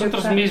que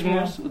nosotros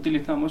mismos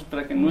utilizamos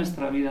para que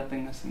nuestra vida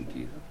tenga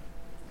sentido.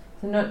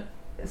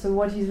 So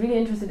what he's really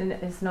interested in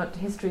is not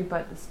history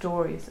but the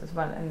stories as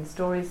well, and the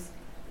stories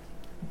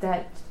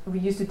that we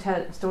used to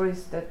tell,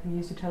 stories that we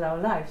used to tell our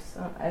lives.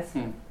 As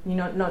you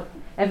know, not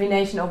every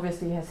nation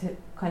obviously has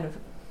kind of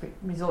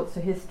resorts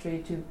to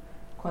history to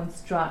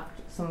construct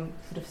some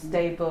sort of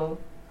stable.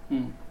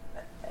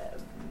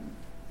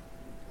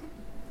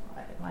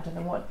 I don't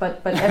know what,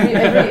 but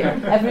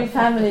every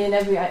family and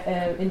every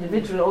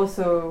individual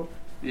also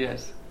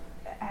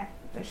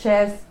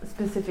shares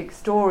specific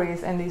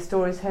stories, and these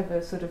stories have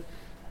a sort of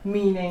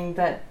meaning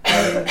that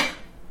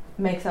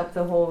makes up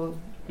the whole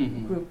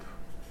group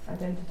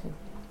identity.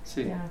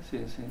 Sí, yeah.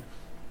 Sí, sí.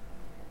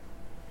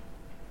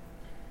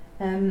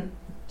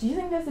 Do you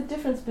think there's a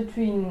difference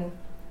between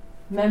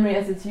memory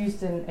as it's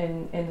used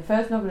in the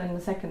first novel and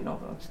the second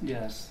novel?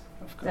 Yes.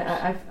 Of course.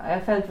 I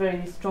felt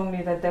very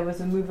strongly that there was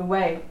a move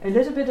away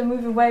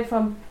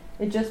from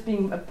it just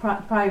being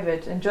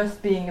private and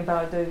just being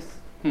about those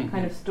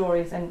kind of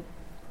stories, and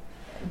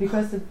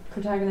because the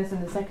protagonist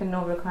in the second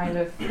novel kind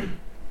of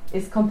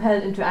is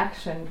compelled into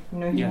action, you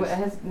know, he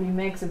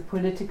makes a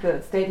political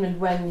statement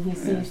when he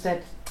sees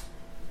that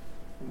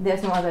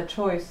there's no other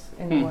choice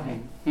in a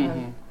way.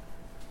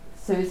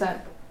 So is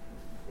that,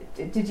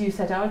 did you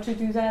set out to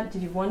do that?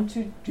 Did you want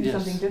to do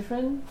something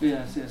different?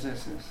 Yes,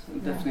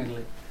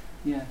 definitely.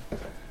 Yeah,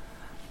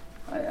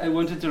 I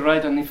wanted to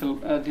write a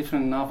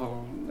different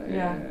novel.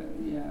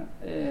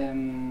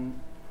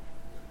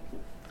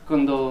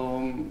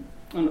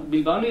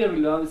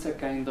 Bilbao is a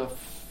kind of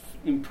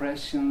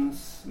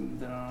impressions.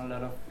 There are a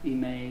lot of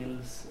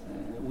emails,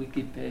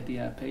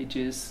 Wikipedia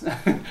pages.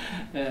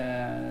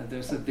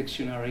 There's a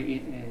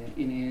dictionary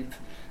in it.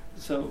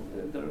 So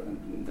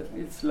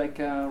it's like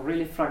a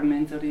really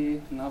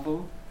fragmentary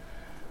novel.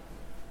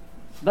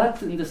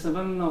 But in the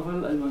second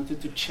novel, I wanted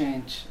to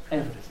change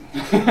everything.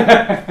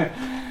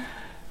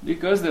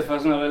 Because the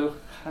first novel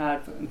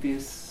had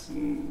this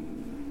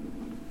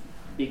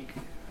big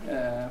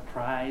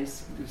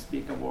prize, this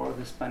big award,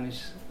 the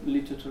Spanish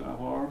Literature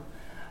Award.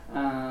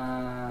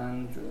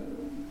 And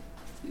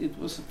it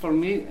was, for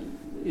me,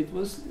 it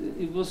was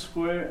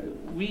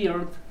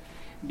weird,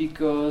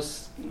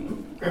 because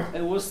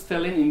I was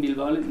telling in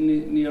Bilbao,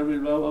 near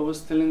Bilbao, I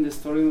was telling the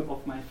story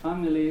of my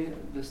family,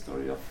 the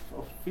story of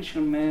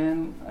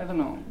fishermen, I don't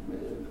know,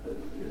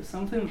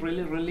 something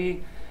really,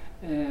 really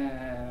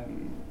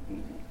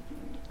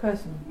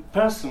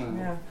personal.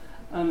 Yeah.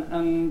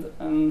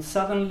 And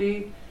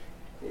suddenly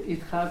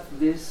it had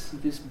this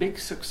big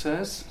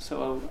success,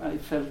 so I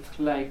felt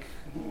like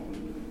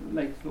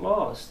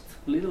lost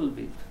a little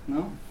bit,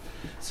 no?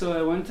 So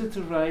I wanted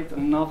to write a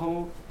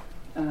novel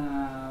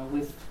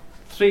with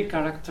 3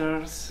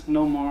 characters,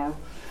 no more,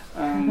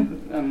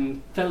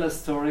 and tell a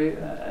story.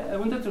 I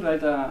wanted to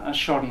write a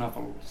short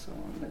novel, so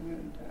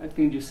I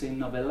think you say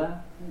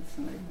novella. It's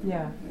like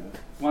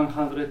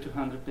 100,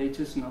 200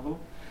 pages novel.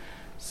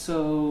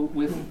 So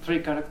with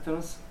 3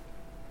 characters,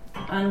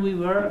 and we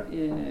were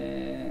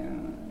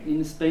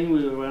in Spain.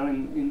 We were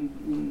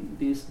in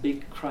this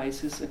big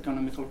crisis,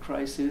 economical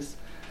crisis,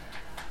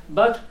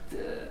 but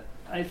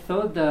I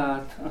thought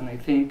that, and I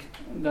think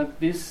that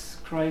this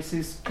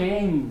crisis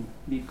came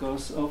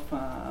because of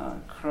a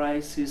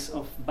crisis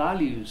of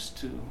values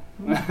too.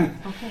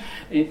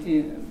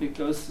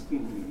 Because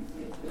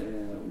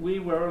we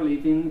were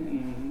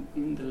living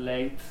in the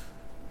late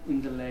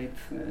 20th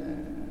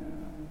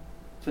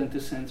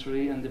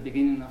century and the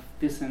beginning of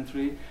this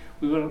century.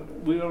 We were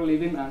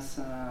living as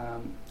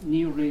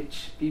new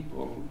rich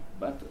people,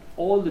 but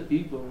all the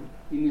people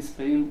in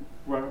Spain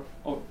were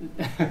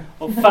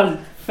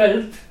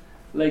felt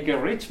like a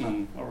rich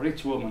man or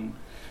rich woman.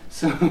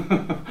 So,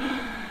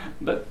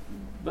 but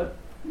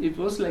it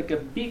was like a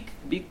big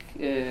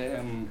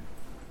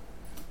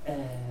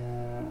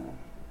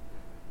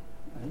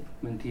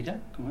mentira,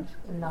 ¿cómo es?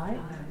 Lie.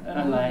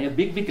 A lie, a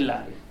big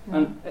lie,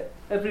 and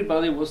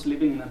everybody was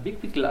living in a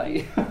big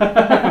lie.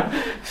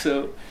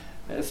 So,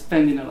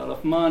 spending a lot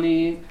of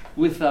money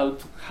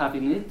without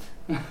having it.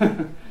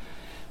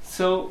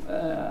 So,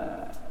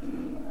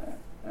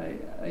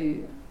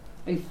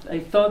 I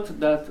thought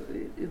that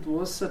it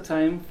was a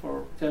time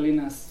for telling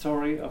a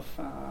story of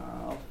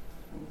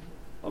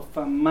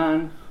a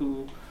man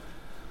who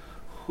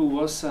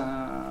was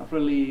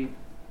really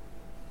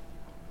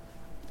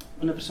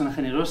una persona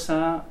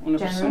generosa, una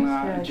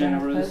persona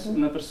generous,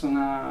 una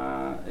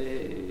persona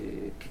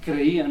que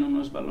creía en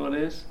unos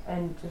valores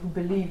and who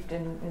believed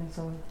in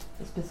some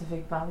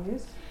specific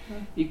values.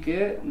 Y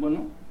que,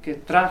 bueno, que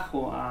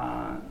trajo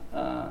a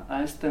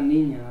esta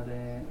niña,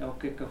 o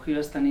que cogió a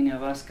esta niña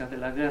vasca de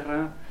la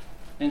guerra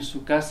en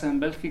su casa en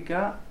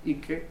Bélgica y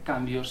que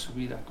cambió su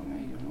vida con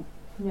ello, ¿no?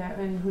 Yeah,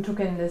 and who took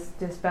in this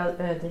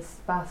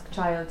Basque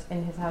child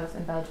in his house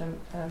in Belgium,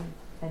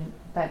 and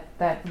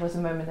that was a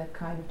moment that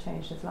kind of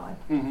changed his life.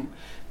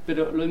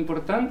 Pero lo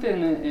importante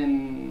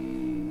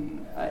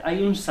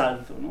hay un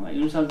salto, ¿no? Hay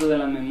un salto de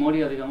la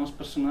memoria, digamos,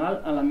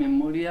 personal a la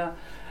memoria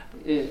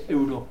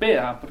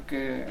europea,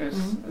 porque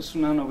es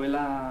una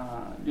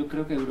novela, yo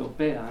creo que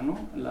europea, ¿no?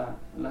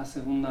 La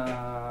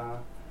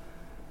segunda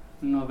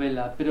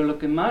novela. Pero lo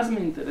que más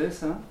me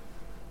interesa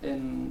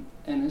en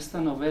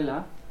esta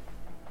novela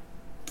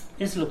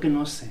es lo que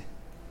no sé.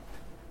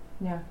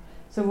 Yeah.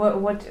 So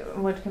what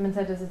Kirmen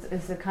said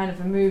is a kind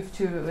of a move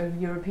to a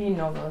European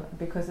novel,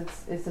 because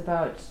it's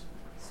about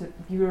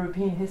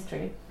European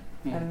history,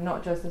 and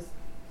not just the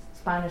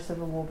Spanish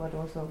Civil War, but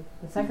also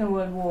the Second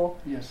World War.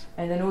 Yes.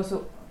 And then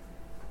also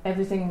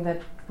everything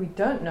that we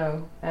don't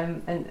know,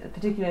 and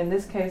particularly in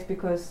this case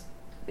because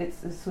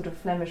it's a sort of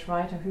Flemish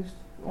writer who's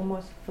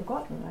almost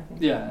forgotten, I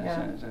think.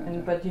 Yeah.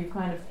 But you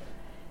kind of,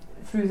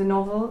 through the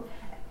novel,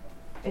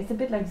 it's a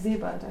bit like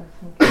Sebald, I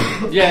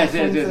think. Yes.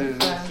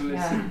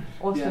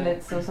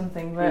 Austerlitz or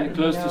something, where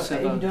close to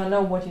Sebald. You don't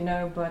know what you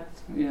know, but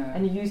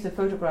and you use the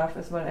photograph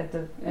as well at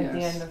the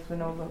end of the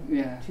novel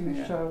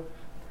to show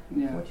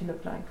what you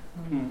look like.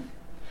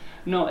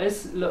 No,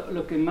 es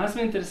lo que más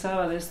me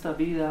interesaba de esta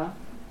vida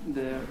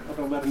de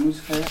Robert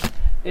Musil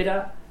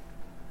era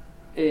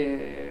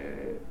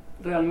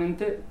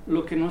realmente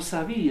lo que no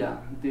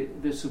sabía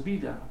de su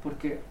vida,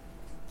 porque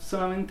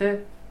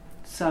solamente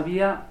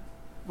sabía,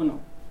 bueno,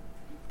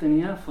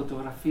 tenía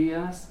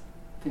fotografías,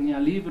 tenía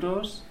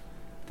libros,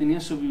 tenía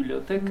su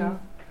biblioteca,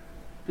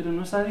 pero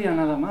no sabía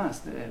nada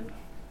más de él.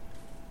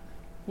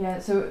 Yeah,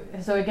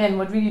 so again,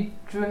 what really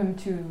drew him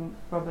to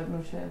Robert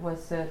Musil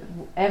was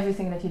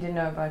everything that he didn't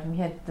know about him.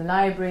 He had the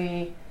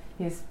library,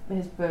 his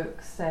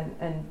books,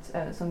 and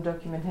some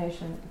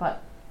documentation,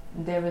 but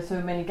there were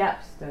so many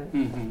gaps though.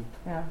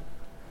 Yeah.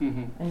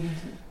 And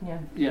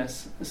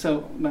Yes.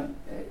 So,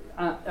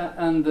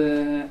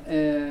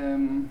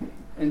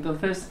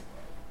 entonces,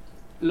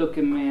 lo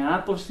que me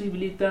ha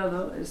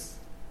posibilitado es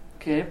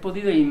que he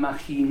podido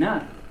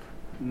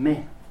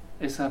imaginarme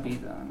esa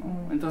vida,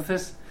 ¿no?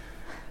 Entonces,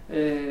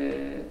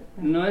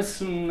 no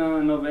es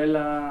una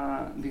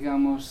novela,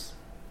 digamos,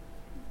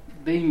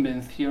 de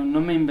invención, no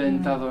me he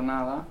inventado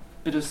nada,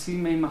 pero sí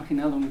me he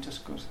imaginado muchas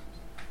cosas.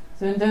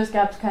 So in those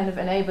gaps kind of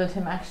enabled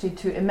him actually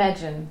to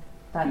imagine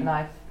that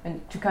life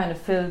and to kind of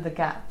fill the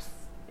gaps,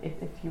 if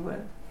you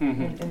will,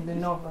 in the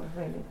novel,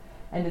 really.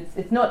 And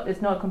it's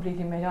not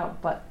completely made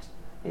up, but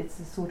it's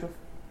a sort of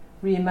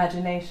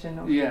reimagination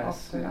of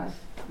the life.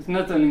 It's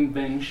not an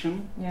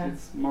invention, yeah.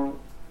 It's more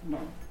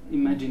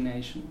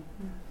imagination.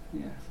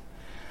 Yes.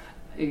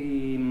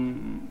 Y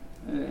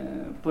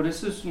por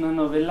eso es una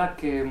novela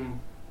que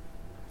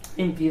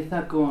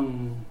empieza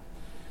con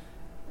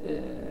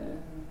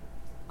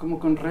como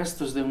con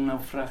restos de un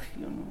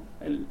naufragio, ¿no?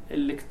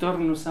 El lector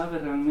no sabe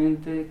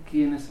realmente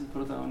quién es el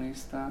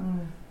protagonista,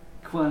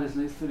 cuál es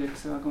la historia que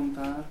se va a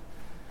contar.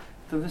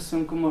 Entonces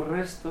son como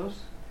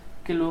restos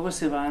que luego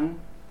se van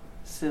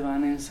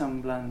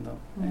ensamblando.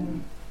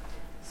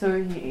 So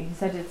he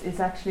said it's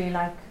actually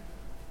like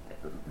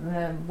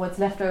what's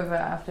left over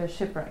after a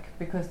shipwreck,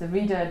 because the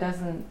reader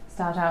doesn't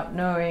start out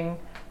knowing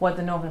what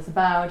the novel is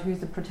about, who's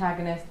the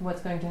protagonist,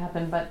 what's going to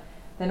happen, but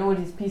then all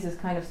these pieces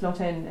kind of slot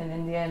in, and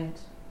in the end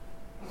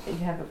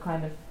you have a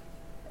kind of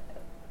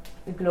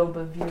a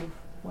global view of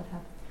what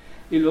happened.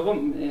 Y luego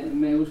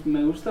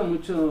me gusta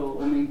mucho,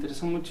 o me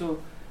interesó mucho,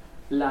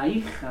 la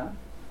hija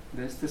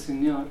de este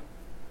señor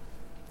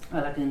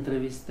a la que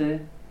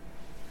entrevisté,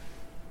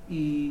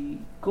 y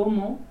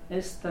cómo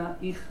esta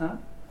hija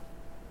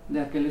de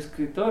aquel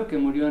escritor que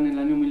murió en el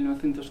año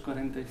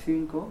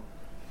 1945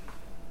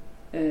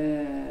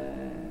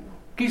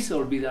 quiso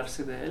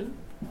olvidarse de él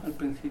al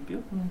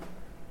principio.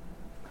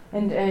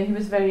 And he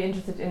was very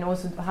interested in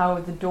also how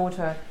the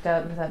daughter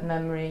dealt with that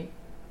memory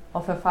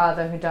of her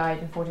father who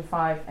died in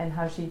 45, and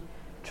how she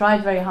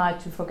tried very hard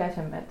to forget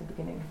him at the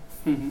beginning.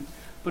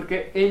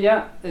 Porque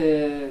ella,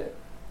 él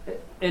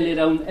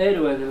era un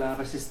héroe de la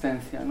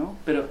resistencia, ¿no?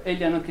 Pero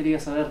ella no quería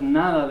saber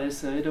nada de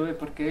ese héroe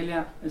porque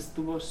ella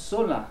estuvo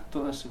sola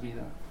toda su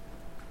vida.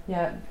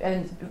 Yeah,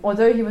 and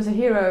although he was a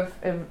hero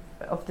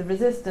of the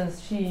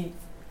resistance, she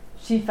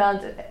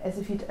felt as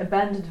if he'd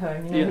abandoned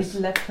her. You know, he'd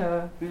left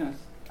her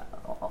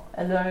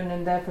alone,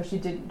 and therefore she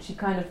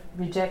kind of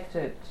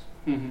rejected.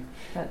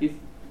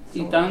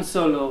 Y tan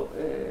solo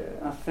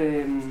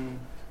hace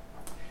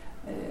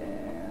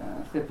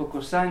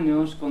pocos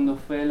años, cuando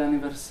fue el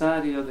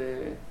aniversario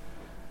del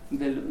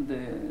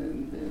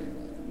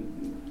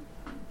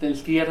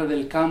cierre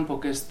del campo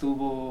que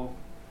estuvo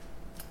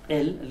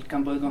él, el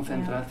campo de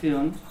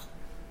concentración,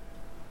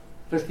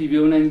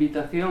 recibió una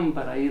invitación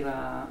para ir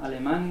a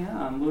Alemania,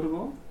 a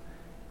Hamburgo,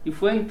 y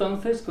fue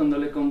entonces cuando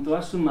le contó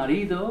a su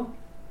marido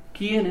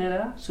quién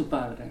era su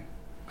padre.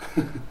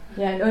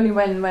 Yeah, and only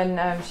when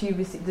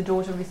the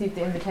daughter received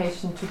the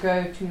invitation to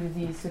go to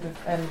the sort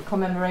of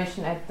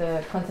commemoration at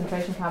the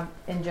concentration camp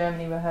in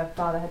Germany where her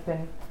father had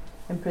been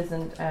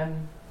imprisoned,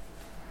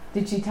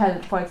 did she tell,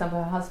 for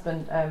example, her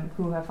husband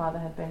who her father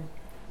had been.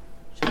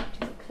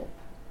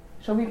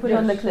 Shall we put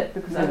on the clip?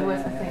 Because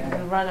otherwise I think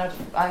we'll run out.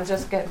 I'll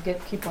just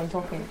keep on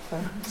talking. So.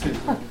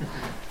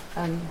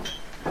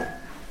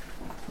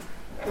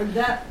 Well,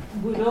 that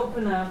would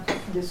open up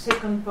the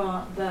second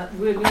part that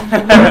we're going to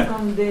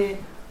move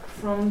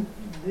from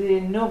the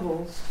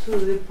novels to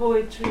the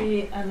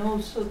poetry and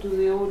also to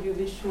the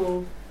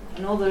audiovisual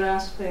and other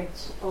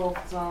aspects of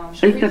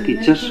Aitak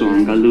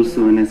itsasoan galdu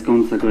zuen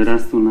ezkontzako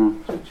eraztuna.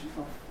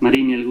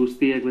 Marinel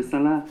guztiek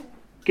bezala,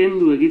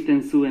 kendu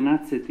egiten zuen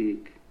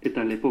atzetik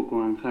eta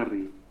lepokoan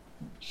jarri.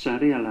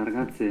 Sarea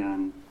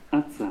largatzean,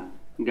 atza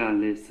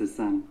galez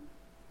ezan.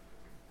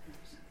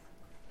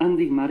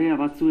 Handik marea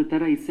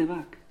batzuetara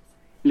izebak,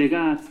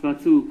 legatz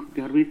batzuk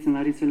garbitzen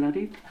ari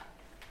zelarik,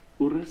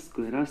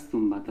 urrezko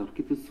eraztun bat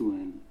aurkitu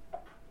zuen,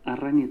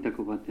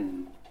 arrainetako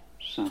baten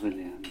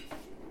sabelean.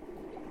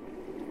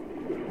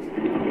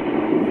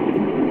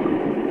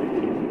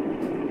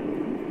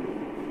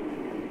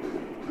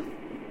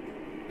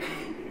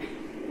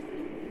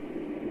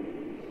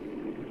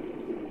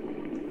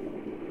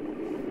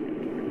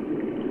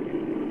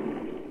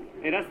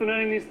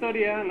 Eraztunaren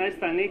historia,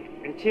 naiztanik,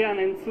 etxean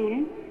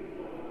entzun,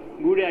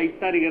 gure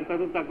aitari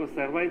gertatutako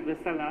zerbait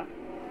bezala,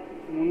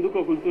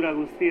 munduko kultura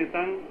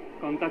guztietan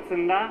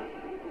kontatzen da,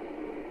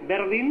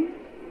 berdin,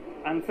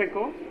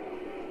 antzeko,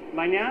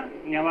 baina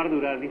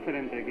ñabardura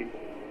diferenteekin.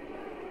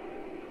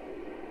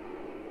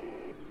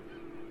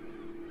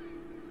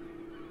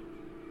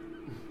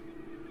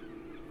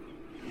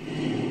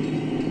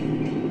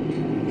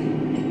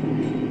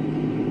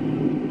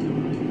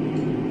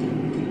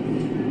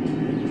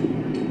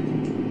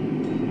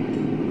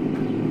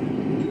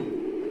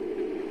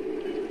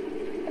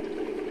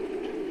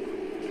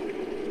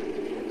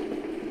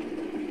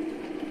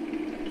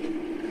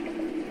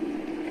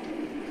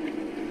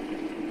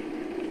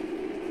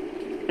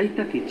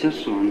 Aitak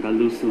itsasoan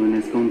galdu zuen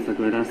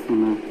ezkontzako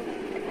eraztuna.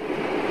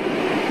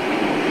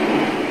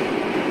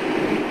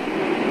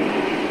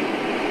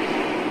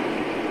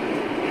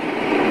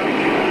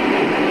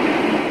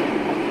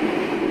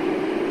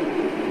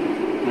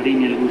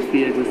 Marinel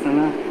guztiek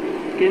bezala,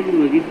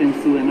 kendu egiten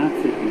zuen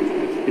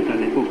atzetik eta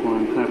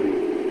lepokoan jarri.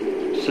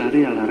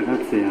 Sarea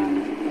largatzean,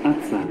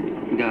 atza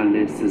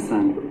galez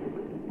ezan.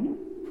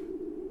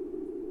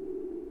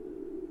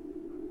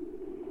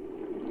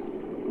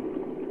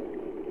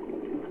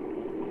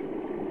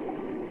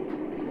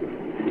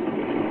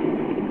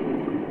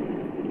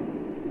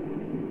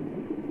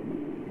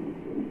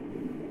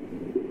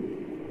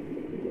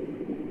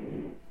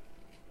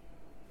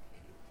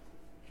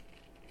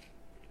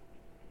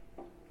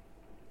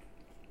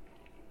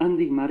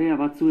 Handik marea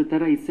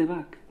batzuetara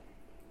izebak,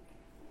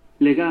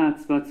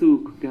 legatz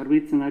batzuk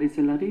garbitzen ari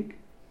zelarik,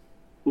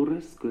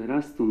 urrezko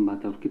eraztun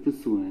bat aurkitu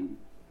zuen,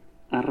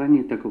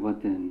 arrainetako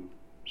baten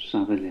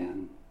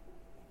sabelean.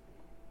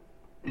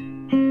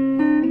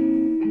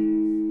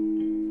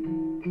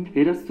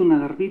 Eraztuna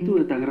garbitu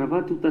eta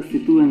grabatuta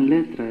zituen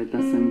letra eta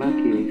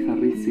zenbakiei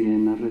jarri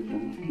zien arreta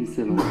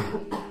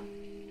izebak.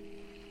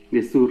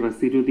 Gezurra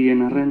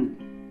zirudien arren,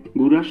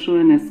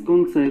 gurasoen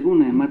ezkontza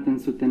eguna ematen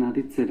zuten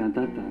aditzera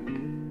datak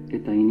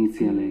eta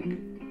inizialek.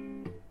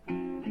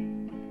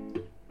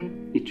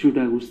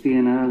 Itxura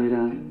guztien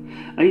arabera,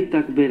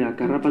 aitak berak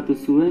harrapatu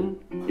zuen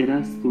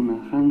eraztuna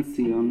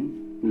jantzion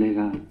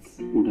legatz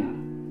ura.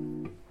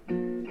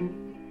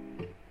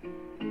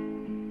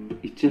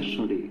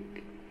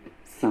 Itxasorik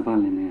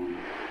zabalenean.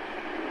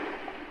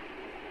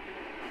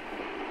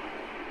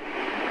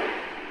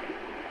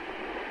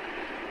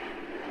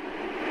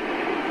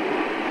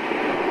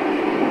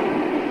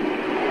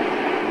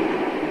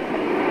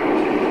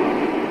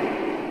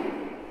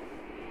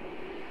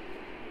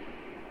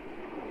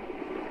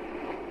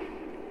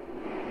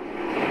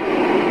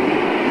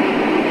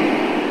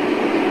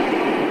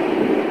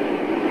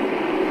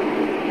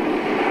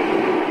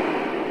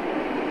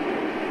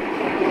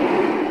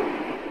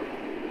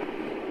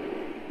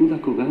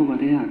 Udako gau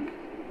bareak,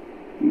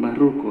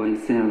 barruko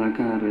haizea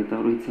dakar eta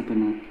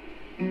oroitzapenak.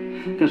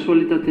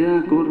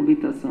 Kasualitateak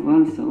orbita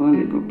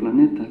zabal-zabaleko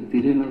planetak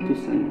direla otu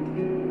zait,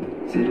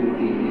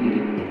 zeruari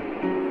begira.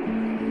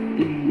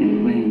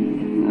 Behin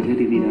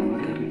ageri dira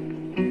bakarrik.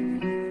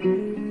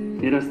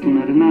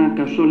 Eraztunarena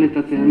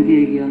kasualitate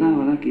handiegia da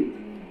badakit,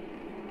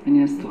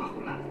 baina ez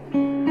doagola.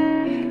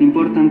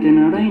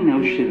 Importantena orain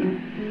hauxe da.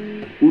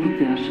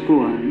 Urte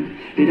askoan,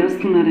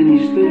 eraztunaren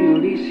historia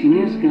hori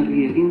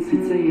sinesgarri egin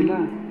zitzaiela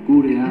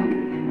gure hau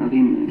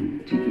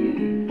adimen txikiei.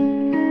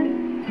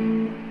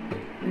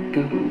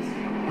 Gauz,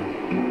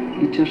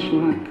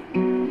 itxasoak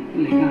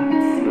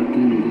legatz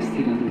baten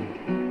destira du.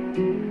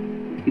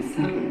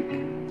 Izarrek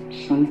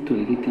salto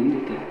egiten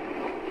dute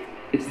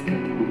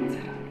ezkat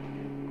gontzera.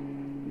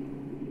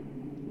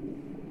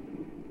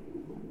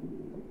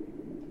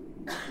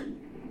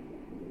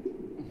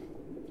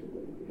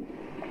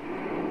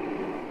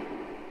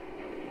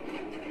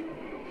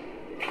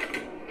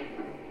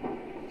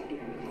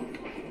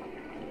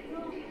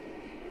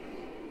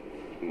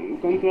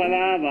 Kontua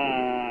da,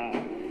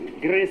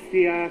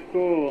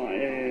 Greziako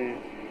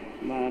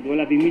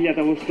duela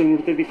 2005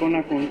 urtetik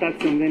ona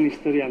kontatzen den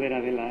historia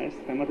bera dela, ez?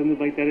 Eta ematen dut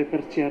baita ere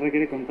pertsiarrek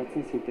ere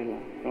kontatzen zutela.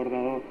 Hor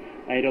dago,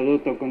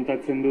 Herodoto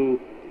kontatzen du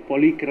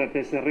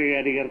Polikrates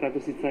erregeari gertatu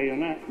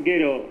zitzaiona.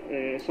 Gero,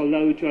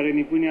 soldadutxoaren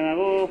ipuina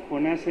dago,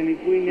 Jonasen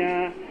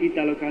ipuina,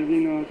 Italo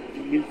Calvinok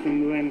biltzen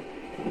duen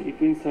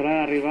ipuin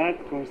zoragarri bat,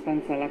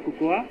 Konstantza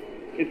Lakukoa.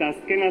 Eta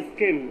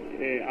azken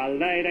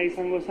aldaera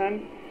izango zen,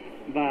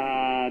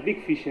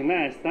 Dick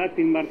Fishena, ez da,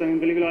 Tim Burtonen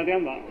pelikula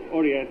batean,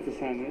 hori hartze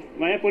zen, ez?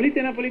 Baina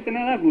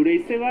politena da, gure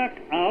izebak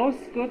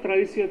ahozko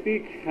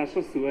tradiziotik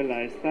jaso zuela,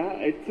 ez da?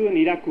 Ez zuen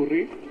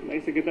irakurri,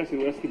 baizik eta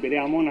segurazki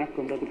bere amonak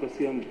kontatuko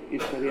zion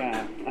historia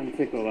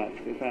antzeko bat,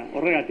 eta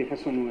horregatik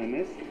jaso nuen,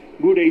 ez?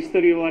 Gure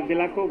historio bat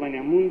delako,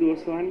 baina mundu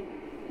osoan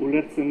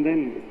ulertzen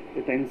den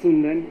eta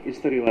entzun den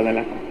historio bat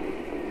delako.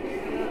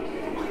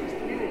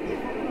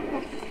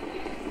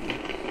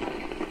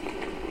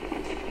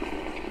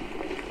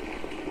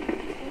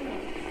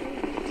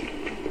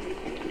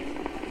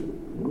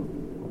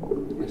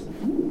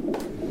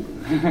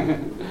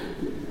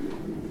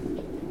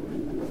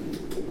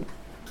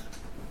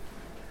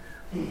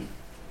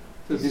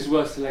 So this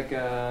was like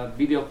a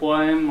video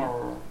poem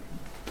or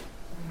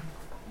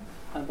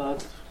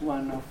about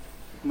one of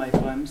my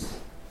poems,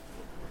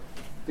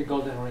 The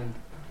Golden Ring.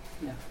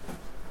 Yeah.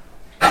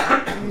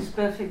 It's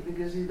perfect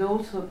because it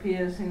also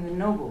appears in the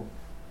novel.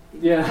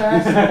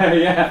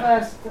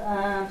 First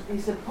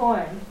is a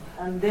poem,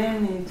 and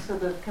then it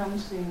sort of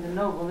comes in the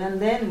novel,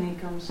 and then it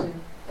comes in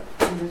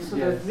the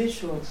sort of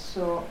visuals.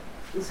 So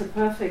it's a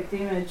perfect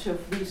image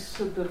of this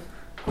sort of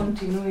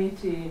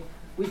continuity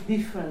with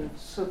different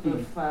sort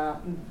of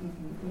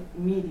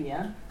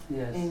media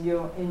in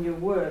your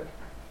work.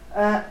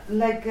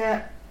 Like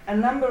a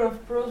number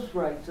of prose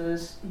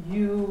writers,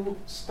 you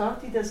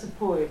started as a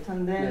poet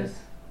and then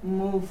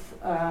move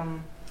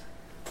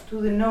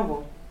to the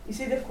novel. Is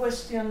it a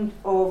question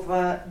of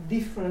a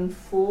different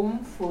form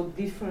for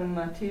different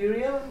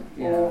material,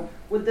 or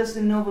what does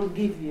the novel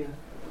give you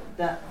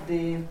that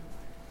the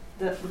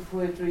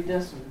poetry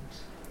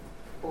doesn't,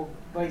 or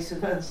vice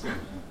versa?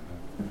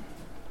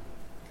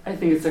 I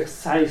think it's a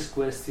size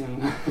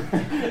question.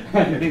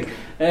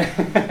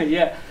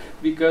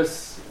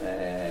 Because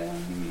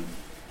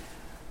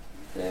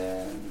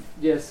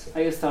yes,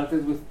 I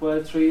started with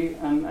poetry,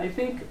 and I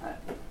think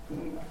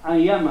I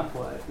am a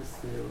poet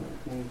still.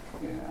 I think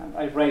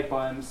I write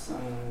poems,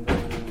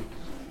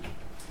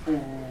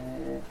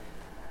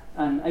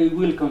 and I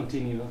will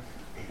continue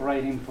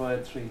writing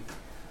poetry.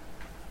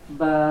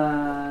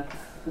 But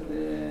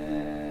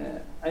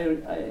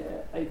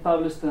I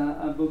published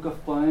a book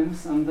of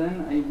poems, and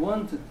then I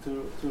wanted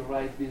to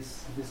write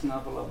this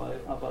novel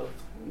about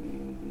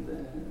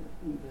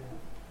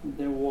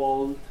the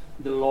world,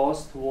 the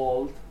lost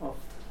world of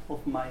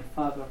my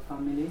father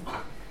family.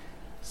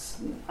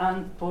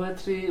 And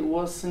poetry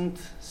wasn't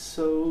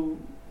so,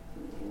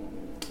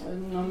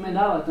 no me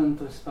daba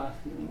tanto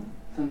espacio, ¿no?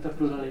 Tanta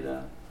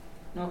pluralidad.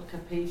 Not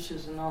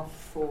capacious enough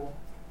for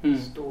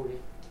story.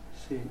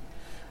 Sí.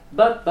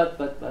 But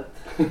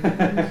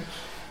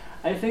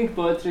I think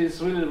poetry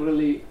is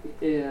really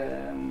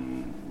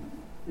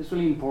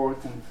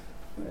important.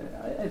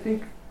 I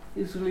think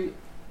it's really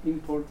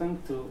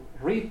important to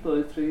read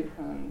poetry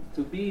and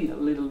to be a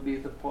little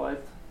bit a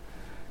poet,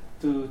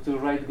 to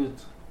write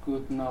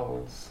good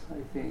novels,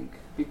 I think,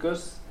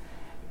 because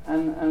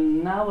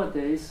and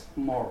nowadays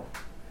more,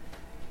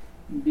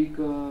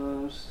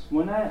 because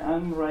when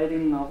I'm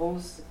writing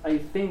novels, I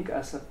think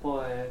as a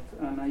poet,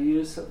 and I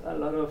use a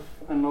lot of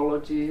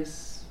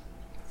analogies.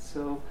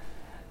 So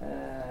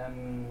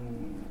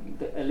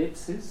the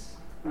ellipses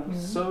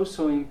are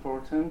so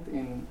important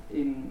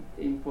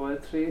in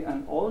poetry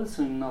and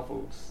also in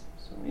novels.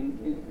 So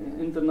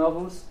in the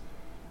novels,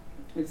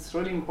 it's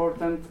really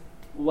important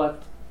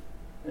what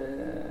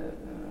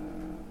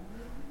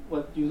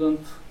you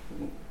don't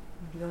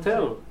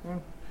tell.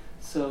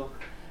 So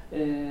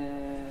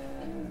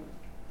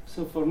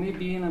for me,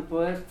 being a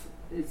poet,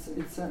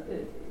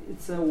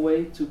 it's a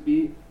way to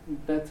be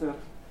better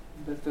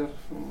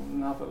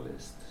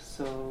novelist.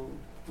 So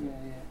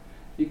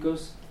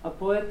because a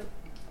poet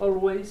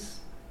always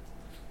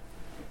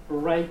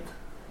write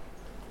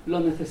lo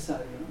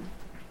necesario.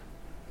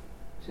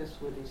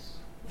 Just what is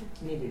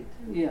needed.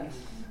 Yes.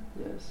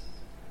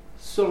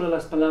 Solo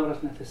las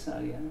palabras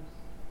necesarias.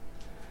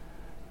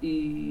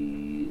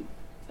 Y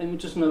hay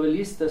muchos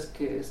novelistas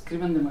que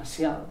escriben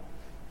demasiado.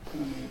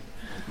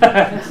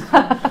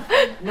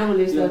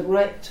 Novelists that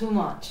write too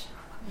much.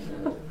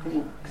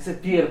 Como que se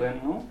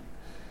pierden, ¿no?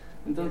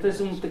 Entonces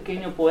un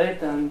pequeño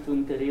poeta en tu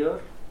interior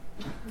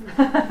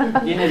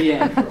viene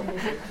bien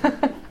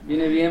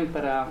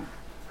para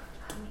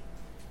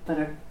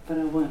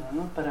bueno,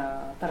 ¿no?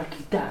 Para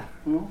quitar,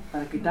 ¿no?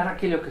 Para quitar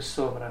aquello que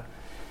sobra.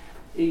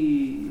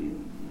 Y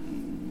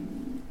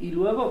Y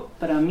luego,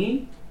 para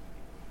mí,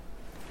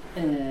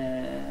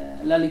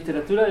 la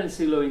literatura del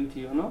siglo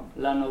XXI,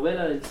 la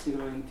novela del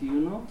siglo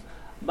XXI,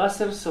 va a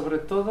ser sobre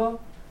todo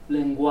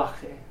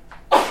lenguaje.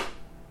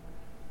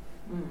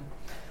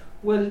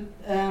 Well,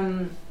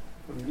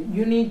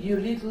 you need your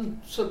little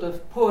sort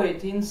of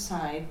poet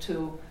inside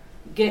to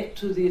get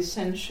to the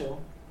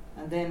essential,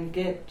 and then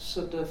get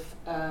sort of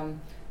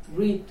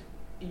read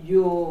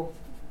your,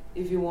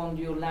 if you want,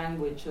 your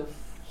language of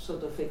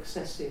sort of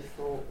excessive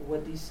or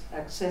what is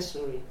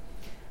accessory.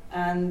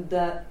 And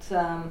that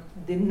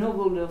the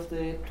novel of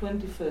the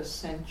 21st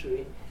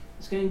century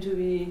is going to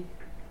be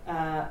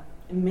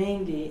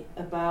mainly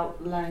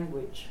about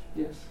language.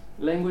 Yes,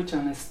 language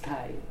and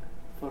style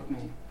for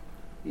me.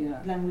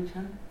 Yeah. Language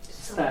and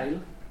style,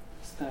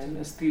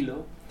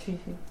 estilo.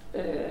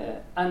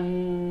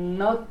 And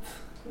not,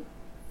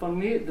 for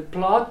me, the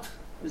plot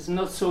is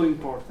not so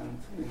important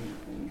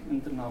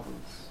in the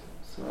novels.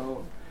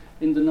 So,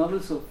 in the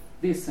novels of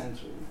this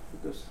century,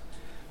 because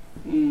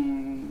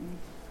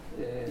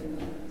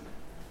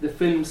the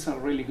films are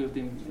really good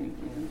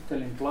in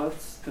telling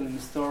plots, telling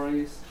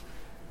stories.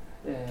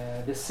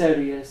 The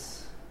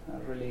series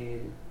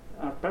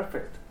are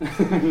perfect,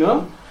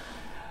 no?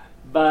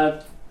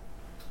 But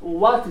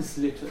what is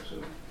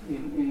literature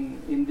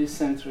in this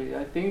century?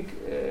 I think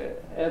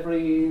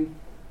every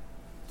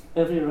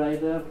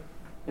writer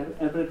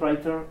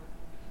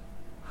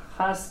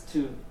has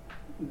to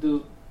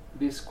do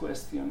this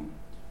question: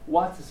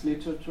 what is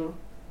literature?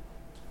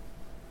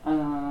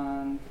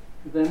 And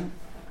then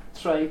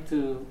try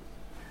to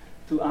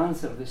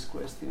answer this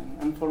question.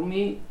 And for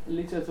me,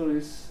 literature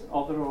is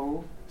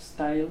overall,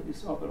 style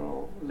is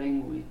overall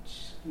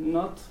language,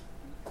 not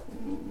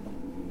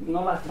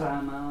la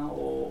trama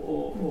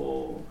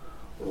o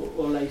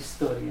la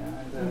historia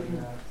en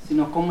realidad,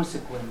 sino cómo se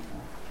cuenta,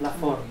 la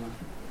forma.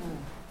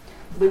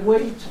 The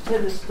way to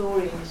tell a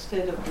story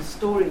instead of the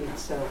story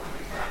itself.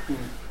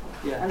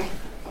 Yeah. And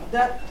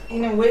that,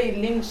 in a way,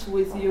 links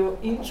with your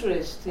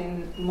interest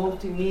in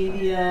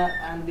multimedia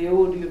and the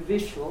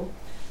audiovisual,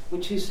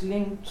 which is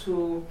linked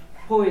to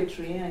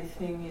poetry, I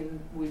think,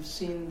 we've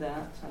seen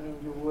that, I mean,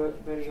 you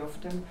work very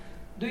often.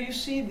 Do you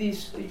see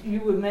these,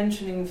 you were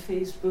mentioning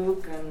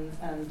Facebook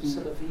and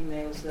sort of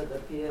emails that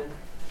appear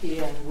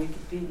here in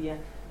Wikipedia.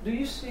 Do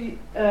you see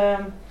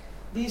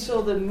these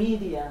other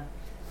media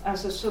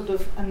as a sort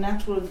of a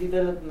natural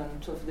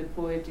development of the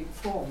poetic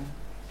form?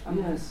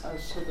 Yes,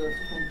 as sort of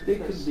they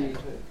could be.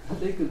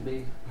 They could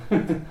be.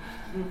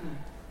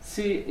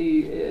 Sí,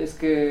 y es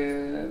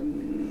que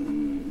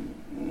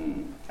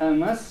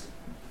además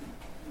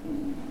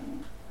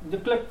yo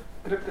creo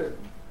que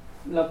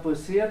la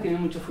poesía tiene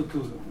mucho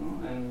futuro,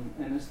 ¿no?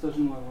 en estos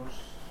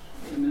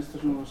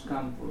nuevos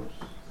campos.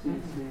 Sí,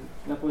 sí.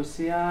 La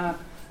poesía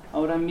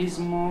ahora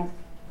mismo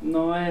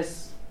no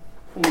es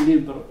un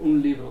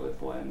libro de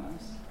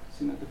poemas,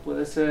 sino que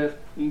puede ser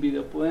un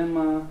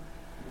videopoema,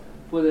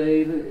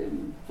 puede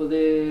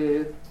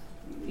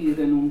ir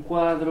en un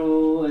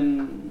cuadro,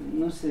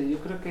 no sé, yo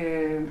creo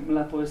que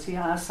la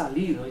poesía ha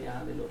salido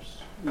ya de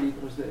los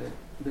libros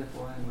de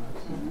poemas,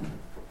 ¿no?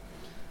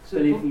 So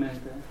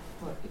felizmente.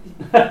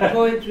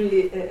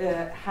 Poetry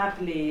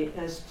happily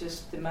has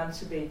just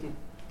emancipated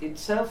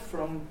itself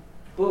from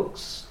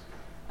books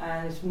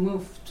and it's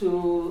moved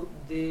to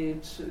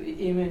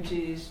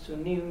images, to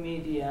new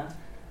media,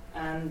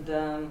 and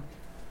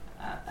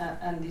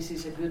this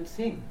is a good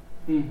thing.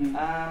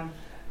 Mm-hmm.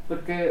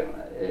 Porque,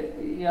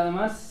 y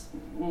además,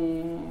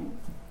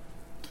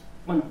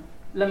 bueno,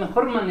 la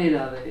mejor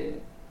manera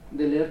de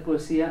leer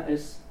poesía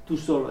es tú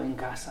solo en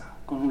casa,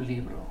 con un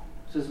libro,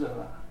 eso es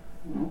verdad,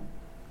 ¿no?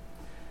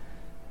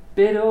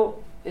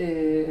 Pero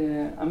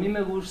a mí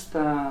me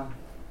gusta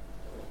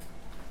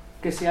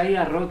que se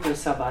haya roto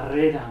esa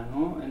barrera,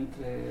 ¿no?,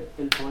 entre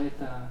el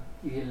poeta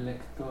y el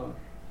lector,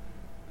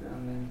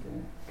 realmente.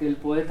 Que el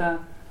poeta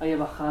haya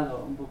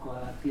bajado un poco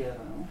a la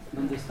tierra, ¿no?,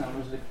 donde están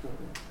los lectores.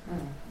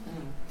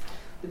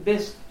 The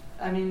best,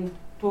 I mean,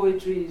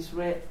 poetry is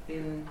read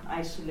in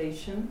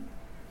isolation,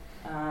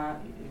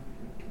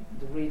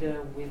 the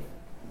reader with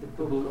the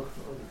book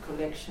or the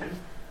collection,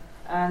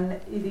 and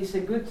it is a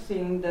good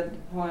thing that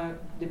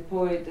the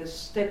poet has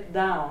stepped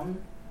down,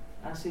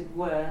 as it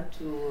were,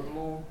 to a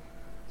more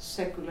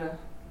secular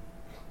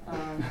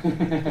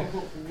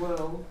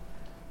world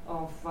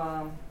of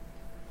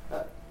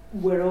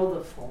where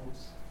other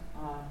forms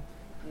are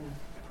in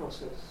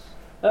process.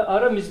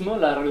 Ahora mismo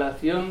la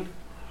relación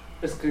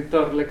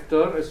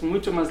escritor-lector es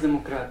mucho más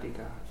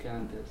democrática que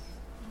antes,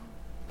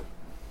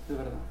 de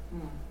verdad.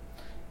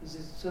 It's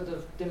a sort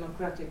of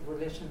democratic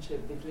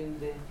relationship between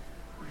the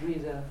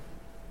reader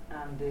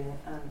and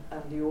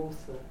the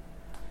author.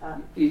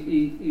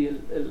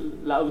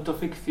 La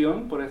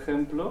autoficción, por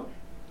ejemplo,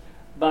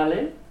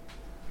 vale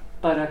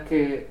para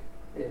que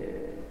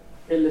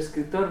el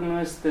escritor no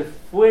esté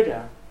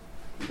fuera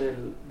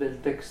del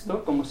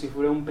texto, como si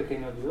fuera un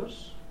pequeño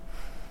dios,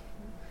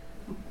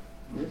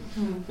 Yes?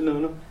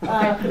 No.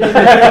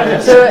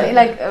 So,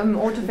 like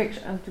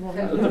autofiction. Do you want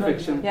me to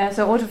Autofiction. Yeah.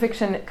 So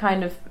autofiction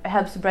kind of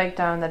helps to break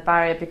down that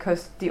barrier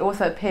because the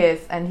author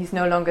appears and he's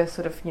no longer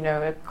sort of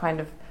a kind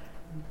of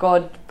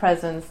God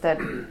presence that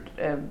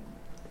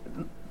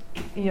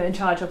in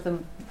charge of the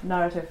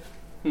narrative.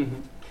 Uh-huh.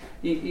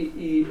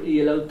 Y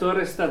el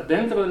autor está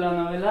dentro de la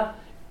novela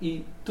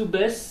y tú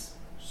ves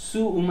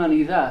su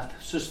humanidad,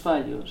 sus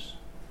fallos.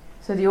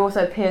 So the author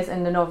appears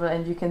in the novel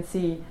and you can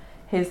see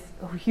his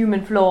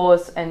human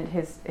flaws and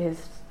his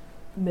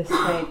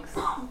mistakes.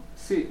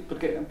 Sí,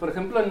 porque por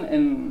ejemplo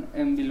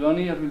en Bilbao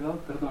y Bilbao,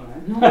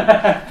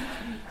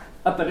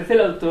 aparece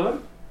el autor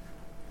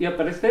y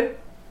aparece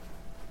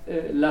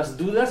las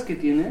dudas que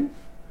tiene,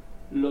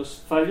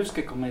 los fallos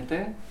que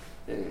comete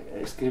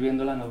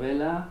escribiendo la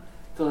novela,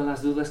 todas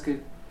las dudas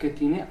que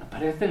tiene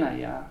aparecen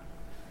allá.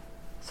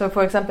 So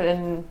for example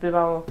in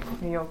Bilbao,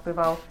 New York,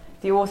 Bilbao,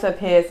 the author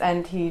appears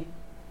and he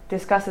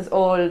discusses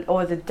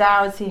all the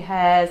doubts he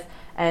has,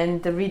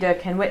 and the reader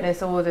can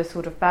witness all the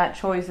sort of bad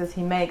choices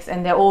he makes,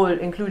 and they're all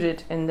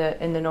included in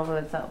the novel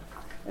itself.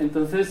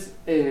 Entonces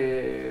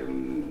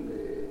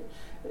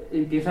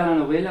empieza la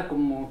novela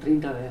como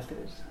 30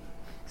 veces.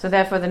 So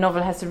therefore the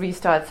novel has to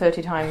restart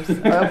 30 times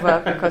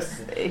over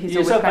because he's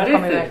always kind of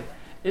coming back.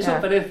 Eso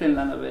aparece en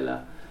la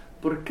novela.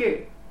 ¿Por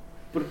qué?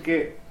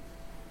 Porque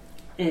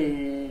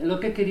lo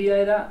que quería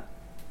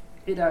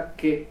era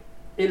que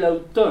el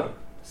autor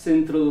se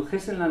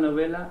introdujese en la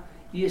novela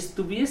y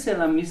estuviese a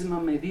la misma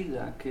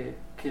medida que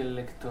el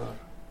lector.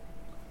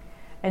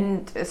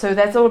 And so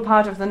that's all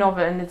part of the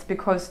novel, and it's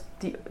because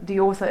the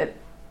author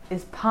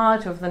is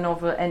part of the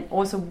novel and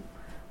also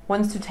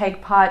wants to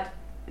take part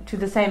to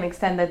the same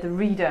extent that the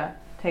reader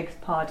takes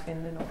part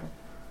in the novel.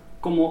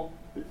 Como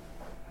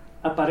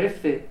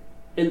aparece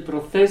el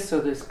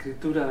proceso de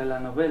escritura de la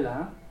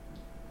novela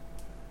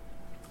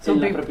en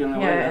la propia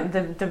novela.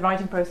 Yeah, the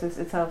writing process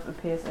itself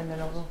appears in the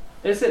novel.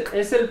 Es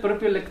el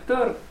propio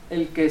lector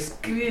el que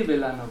escribe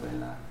la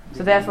novela.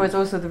 So therefore it's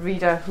also the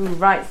reader who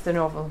writes the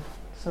novel.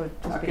 So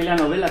aquella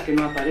novela que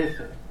no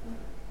aparece.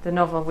 The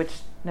novel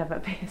which never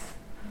appears.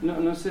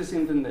 No sé si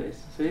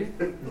entendéis, ¿sí?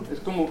 Es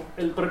como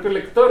el propio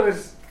lector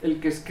es el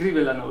que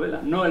escribe la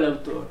novela, no el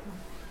autor.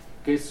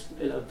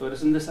 El autor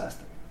es un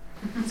desastre.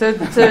 So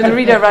the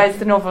reader writes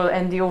the novel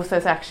and the author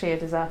is actually a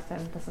disaster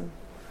and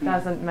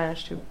doesn't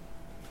manage to.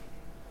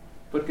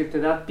 Porque te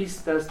da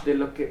pistas de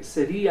lo que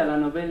sería la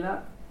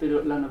novela,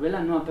 pero la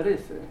novela no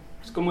aparece.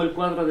 Es como el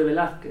cuadro de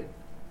Velázquez,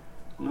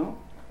 ¿no?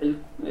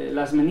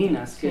 Las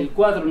meninas, que el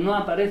cuadro no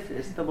aparece,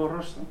 está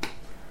borroso.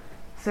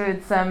 So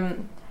it's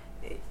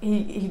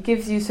he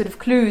gives you sort of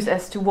clues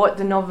as to what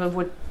the novel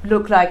would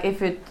look like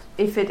if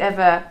it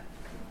ever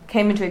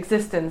came into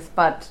existence,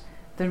 but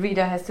the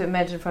reader has to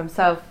imagine for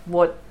himself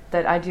what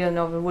that ideal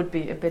novel would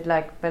be, a bit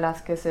like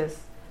Velázquez's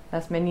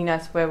Las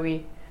Meninas, where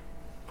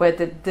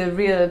the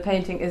real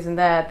painting isn't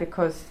there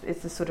because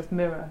it's a sort of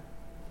mirror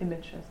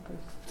image, I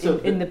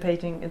suppose, in the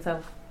painting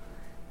itself.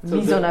 So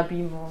Mise en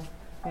abîme,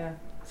 yeah.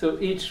 So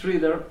each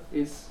reader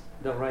is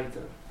the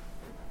writer,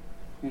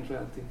 in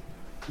reality.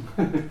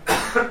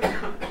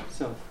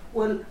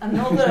 Well,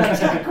 another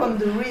attack on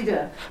the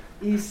reader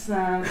is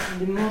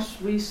the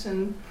most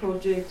recent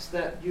projects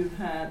that you've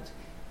had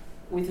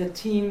with a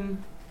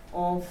team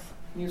of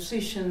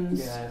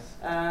musicians, yes.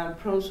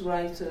 Prose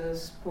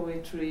writers,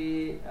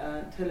 poetry.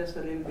 Tell us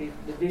a little bit.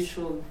 The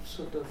visual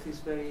sort of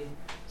is very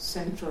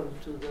central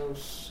to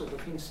those sort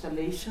of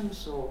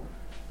installations, or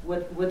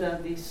what are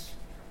these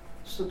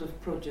sort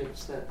of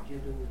projects that you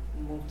do,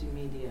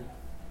 multimedia?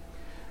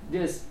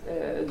 Yes,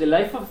 the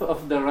life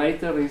of the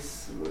writer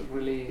is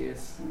really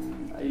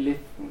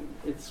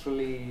it's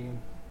really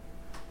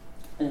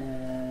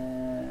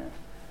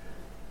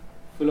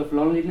full of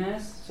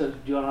loneliness. So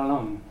you are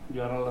alone.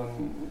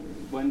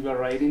 When you are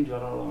writing, you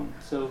are alone.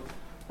 So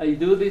I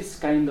do this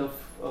kind of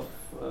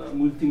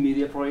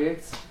multimedia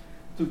projects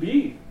to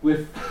be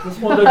with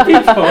other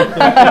people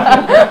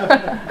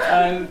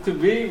and to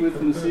be with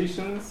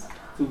musicians,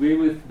 to be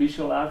with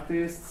visual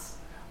artists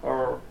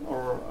or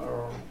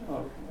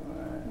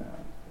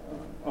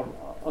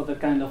other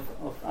kind of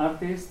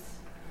artists,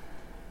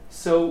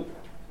 so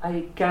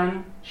I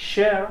can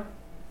share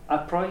a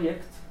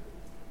project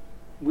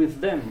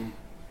with them.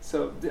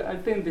 So I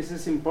think this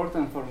is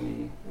important for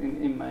me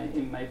in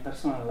my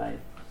personal life.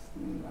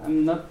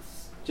 I'm not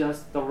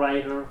just the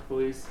writer who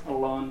is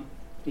alone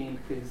in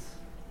his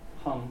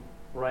home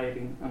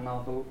writing a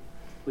novel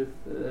with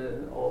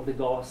all the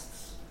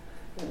ghosts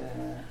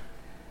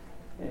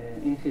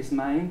in his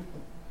mind.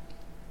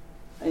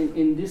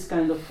 In this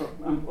kind of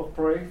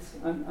projects,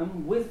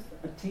 I'm with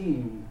a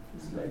team.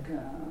 It's like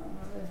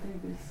I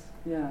think this,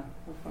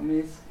 for me,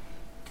 it's,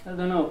 I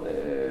don't know.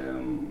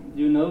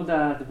 You know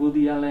that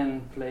Woody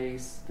Allen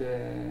plays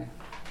the.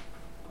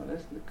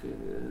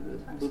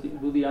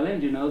 Woody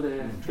Allen, you know,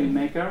 the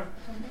filmmaker.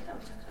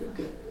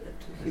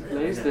 He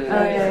plays the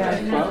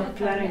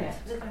clarinet.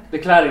 The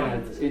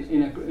clarinet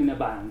in a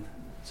band.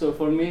 So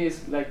for me,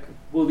 it's like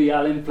Woody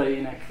Allen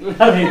playing a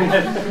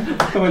clarinet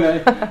when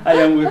I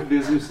am with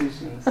these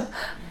musicians.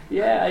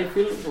 yeah, I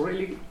feel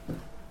really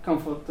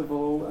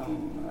comfortable,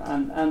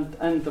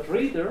 and the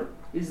reader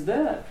is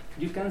there.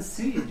 You can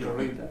see your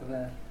reader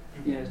there.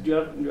 Yes, you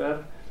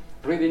are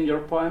reading your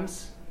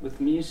poems with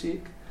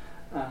music,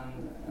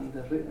 and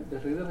the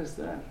reader is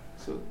there.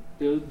 So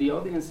the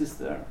audience is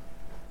there.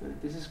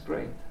 This is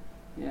great.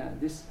 Yeah,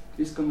 this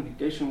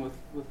communication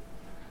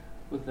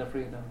with the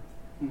reader.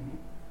 Mm-hmm.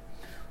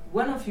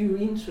 One of your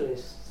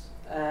interests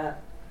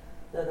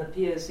that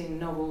appears in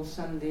novels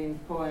and in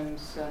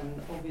poems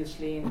and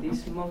obviously in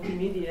this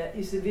multimedia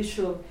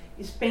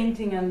is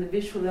painting and the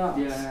visual arts.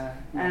 Yeah.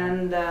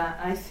 And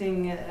I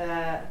think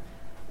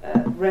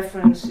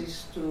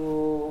references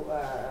to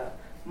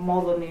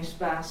modernist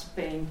Basque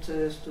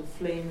painters, to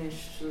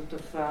Flemish sort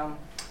of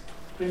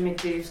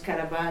primitives,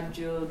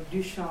 Caravaggio,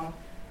 Duchamp.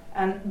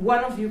 And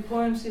one of your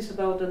poems is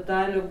about a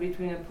dialogue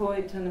between a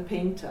poet and a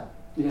painter.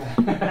 Yeah.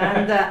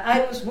 And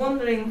I was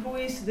wondering who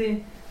is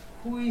the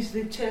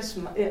chess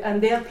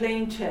and they are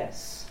playing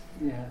chess.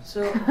 Yeah.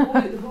 So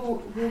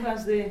who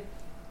has the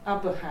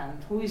upper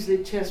hand? Who is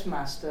the chess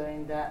master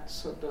in that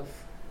sort of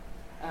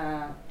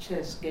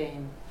chess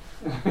game?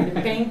 The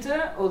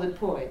painter or the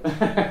poet?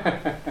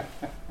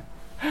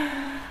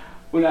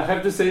 Well, I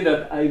have to say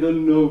that I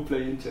don't know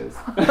playing chess.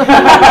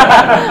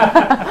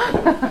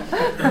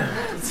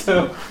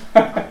 So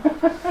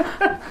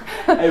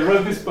I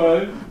wrote this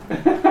poem,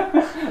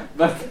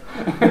 but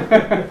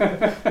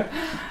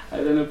I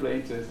don't know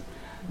playing chess.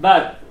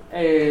 But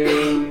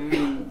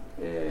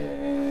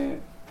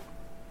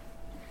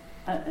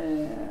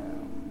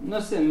no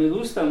sé, me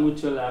gusta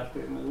mucho el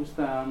arte, me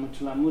gusta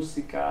mucho la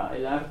música,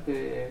 el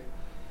arte,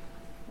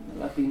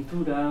 la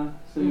pintura.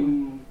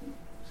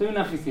 Soy un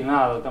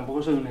aficionado,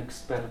 tampoco soy un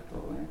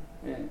experto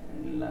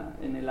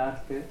en el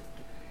arte.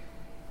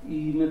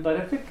 Y me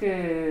parece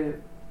que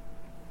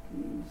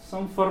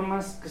son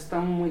formas que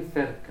están muy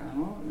cerca,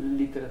 ¿no?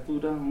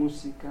 Literatura,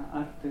 música,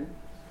 arte.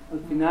 Al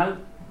final,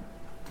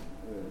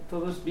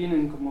 todos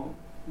vienen como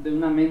de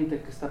una mente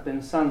que está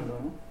pensando,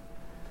 ¿no?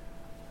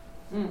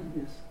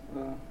 Yes.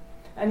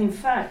 And in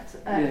fact...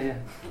 yeah.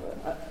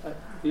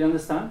 You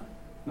understand?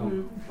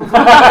 No.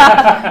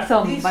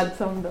 Some, but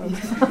some don't.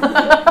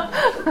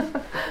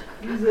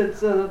 These are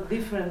sort of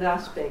different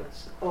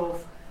aspects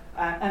of...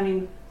 I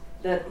mean,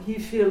 that he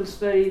feels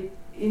very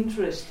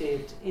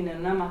interested in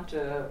an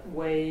amateur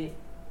way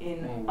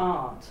in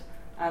art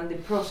and the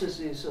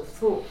processes of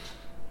thought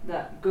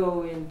that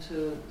go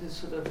into the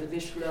sort of the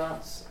visual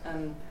arts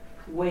and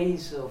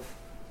ways of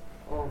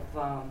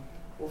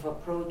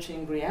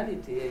approaching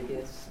reality, I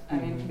guess. I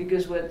mean,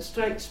 because what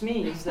strikes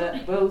me is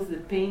that both the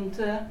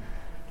painter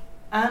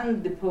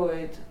and the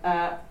poet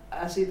are,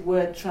 as it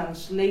were,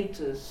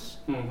 translators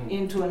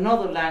into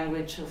another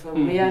language of a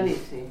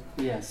reality.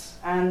 Yes.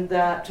 And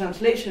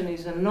translation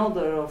is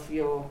another of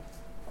your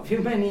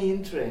many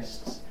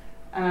interests.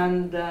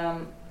 And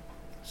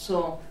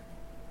so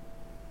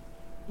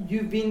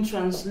you've been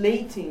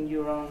translating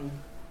your own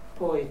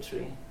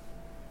poetry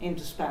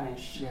into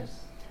Spanish.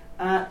 Yes.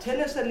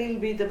 Tell us a little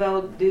bit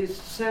about this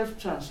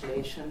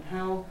self-translation.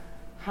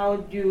 How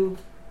do you,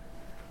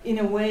 in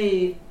a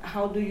way,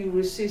 how do you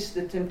resist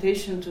the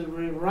temptation to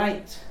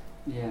rewrite,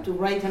 to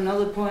write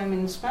another poem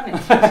in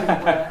Spanish, as it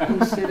were,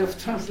 instead of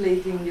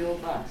translating your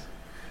Basque?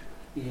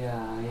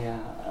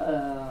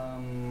 Yeah.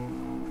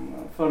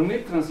 For me,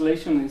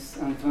 translation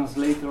and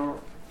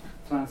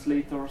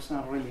translators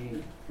are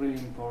really, really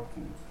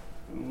important.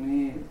 For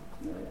me,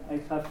 I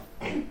have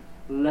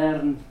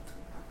learned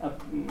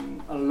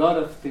a lot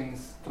of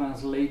things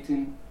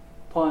translating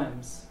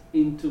poems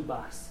into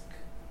Basque.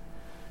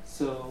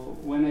 So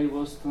when I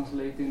was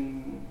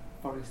translating,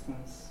 for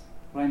instance,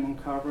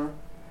 Raymond Carver,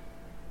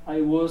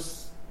 I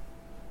was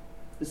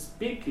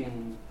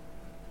speaking.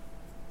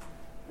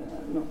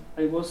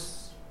 I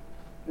was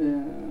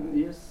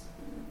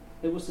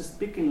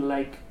speaking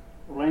like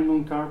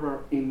Raymond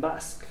Carver in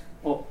Basque,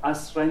 or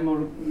as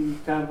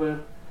Raymond Carver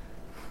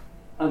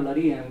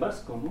hablaría en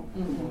vasco, ¿no?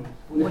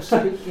 Will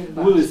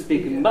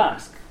speak in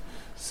Basque.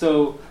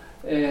 So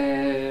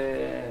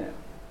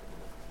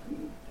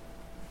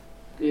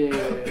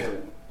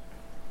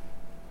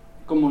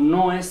como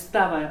no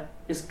estaba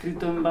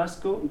escrito en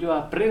vasco, yo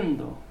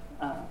aprendo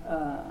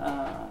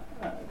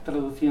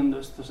traduciendo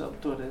estos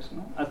autores,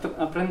 ¿no?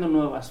 Aprendo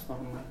nuevas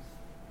formas.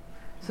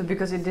 So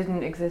because it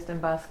didn't exist in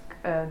Basque,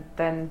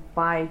 then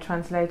by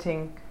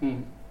translating,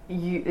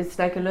 it's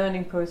like a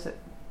learning process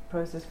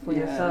for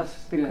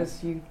yourself,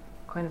 because you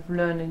kind of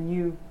learn a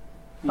new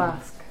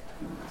Basque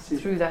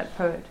through that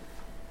poet.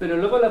 Pero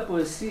luego la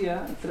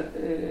poesía,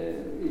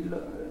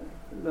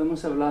 lo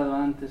hemos hablado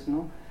antes,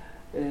 ¿no?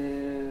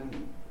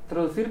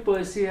 Traducir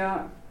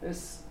poesía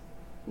es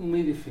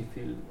muy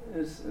difícil.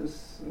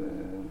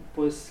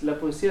 Pues la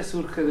poesía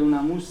surge de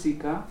una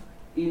música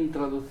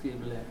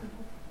intraducible.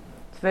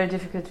 It's very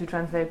difficult to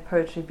translate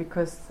poetry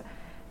because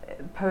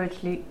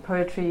poetry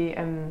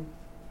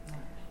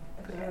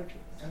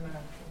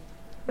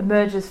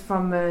emerges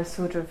from a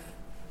sort of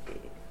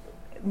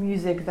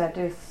music that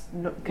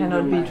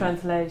cannot be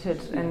translated,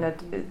 and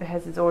that it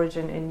has its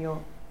origin in your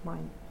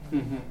mind.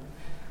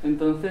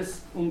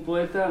 Entonces, un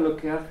poeta lo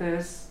que hace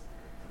es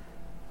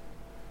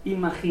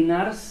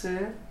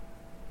imaginarse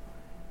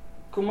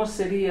cómo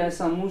sería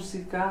esa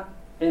música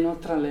en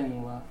otra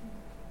lengua.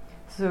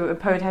 So a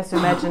poet has to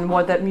imagine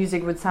what that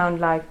music would sound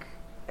like.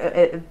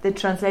 The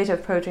translator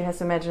of poetry has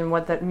to imagine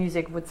what that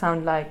music would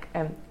sound like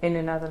in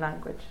another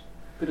language.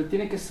 Pero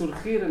tiene que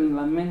surgir en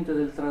la mente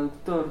del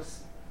traductor,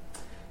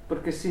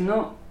 porque si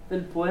no,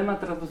 el poema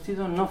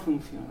traducido no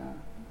funciona.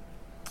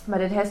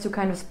 But it has to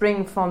kind of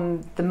spring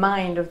from the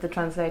mind of the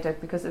translator,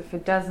 because if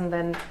it doesn't,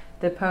 then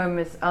the poem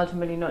is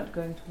ultimately not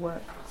going to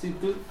work. Si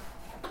tú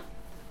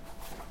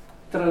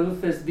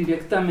traduces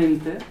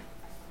directamente,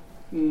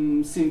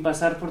 sin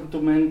pasar por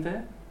tu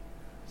mente,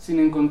 sin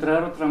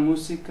encontrar otra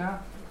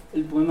música,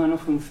 el poema no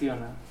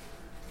funciona.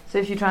 So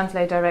if you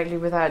translate directly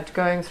without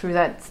going through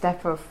that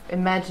step of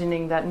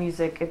imagining that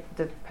music,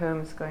 the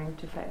poem is going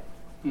to fail.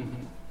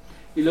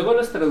 Y luego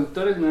los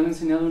traductores me han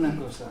enseñado una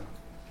cosa,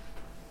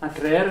 a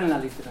creer en la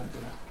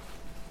literatura.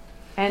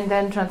 And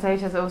then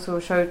translators also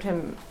showed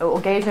him,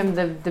 or gave him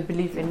the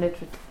belief in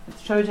literature,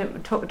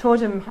 taught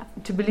him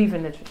to believe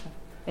in literature,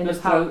 in the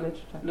power of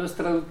literature. Los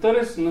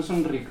traductores no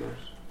son ricos.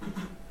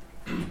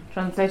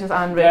 Translators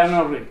aren't rich. They are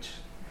not rich.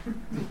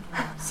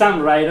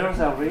 Some writers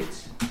are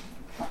rich,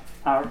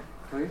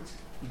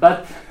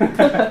 but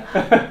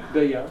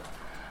they are.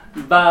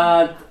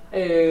 But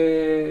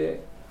the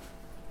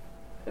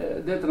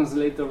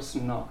translators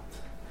not.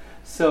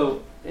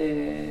 So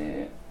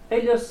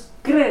ellos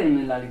creen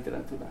en la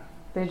literatura.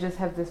 They just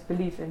have this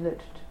belief in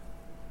literature.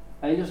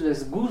 A ellos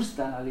les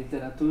gusta la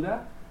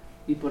literatura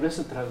y por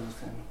eso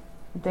traducen.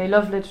 They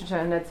love literature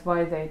and that's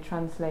why they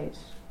translate.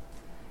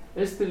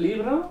 Este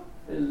libro,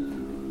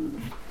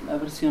 la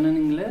versión en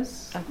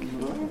inglés,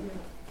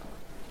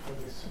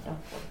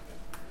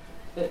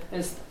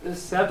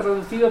 se ha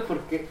traducido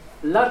porque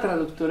la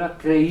traductora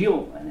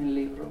creyó en el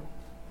libro.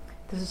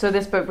 So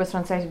this book was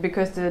translated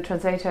because the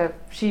translator,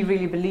 she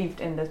really believed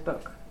in this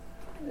book.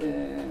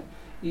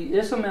 Y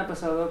eso me ha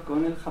pasado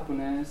con el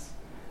japonés,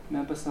 me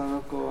ha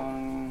pasado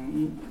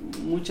con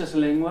muchas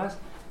lenguas,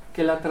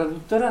 que la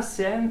traductora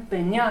se ha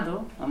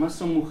empeñado, además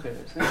son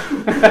mujeres,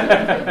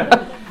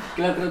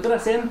 que la traductora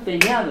se ha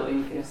empeñado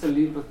en que ese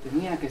libro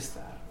tenía que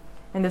estar.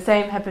 And the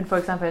same happened, for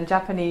example, in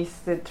Japanese.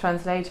 The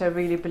translator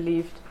really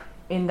believed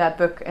in that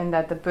book and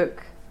that the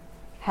book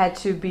had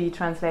to be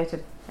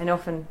translated, and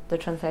often the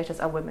translators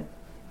are women.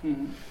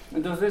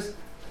 Entonces,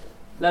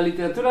 la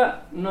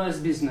literatura no es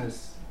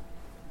business.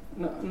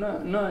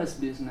 No es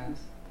business.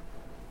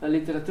 La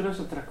literatura es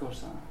otra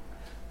cosa.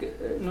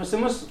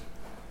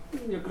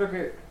 Yo creo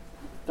que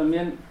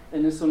también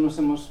en eso nos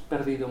hemos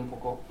perdido un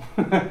poco.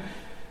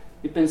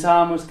 Y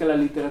pensábamos que la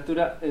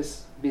literatura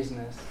es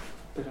business,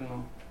 pero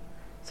no.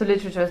 So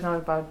literature is not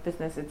about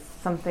business, it's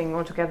something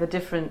altogether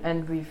different,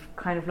 and we've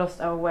kind of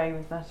lost our way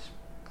with that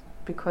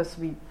because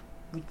we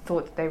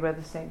thought they were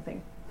the same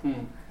thing.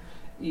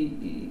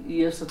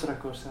 Y es otra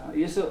cosa.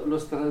 Y eso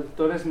los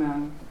traductores me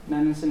han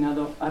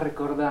enseñado a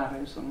recordar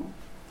eso, ¿no?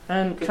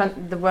 And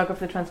the work of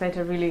the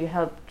translator really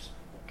helped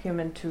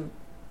Kirmen to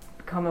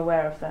become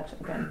aware of that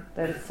again,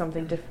 that it's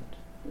something different.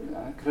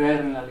 A creer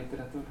en la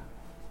literatura.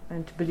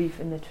 And to believe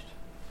in literature.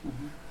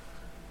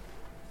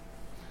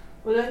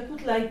 Well, I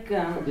would like,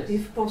 yes,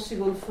 if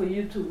possible, for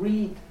you to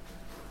read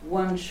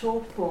one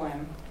short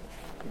poem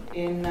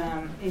in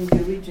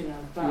the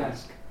original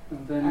Basque.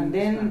 Yes. And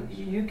then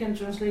you can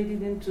translate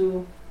it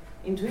into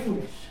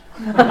English.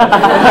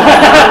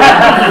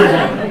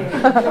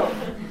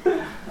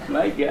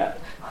 My God.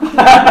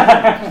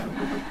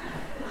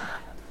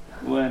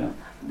 Bueno,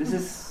 this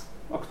is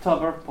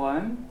October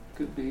poem.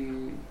 Could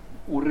be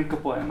Urrico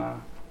poema.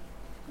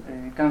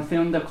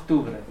 Canción de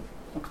octubre.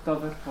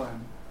 October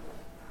poem.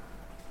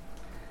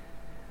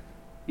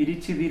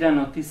 Iritsi dira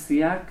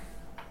notiziak,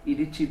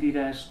 iritsi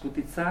dira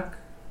eskutitzak,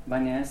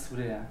 baina ez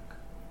zureak.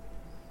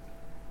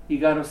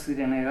 Igaro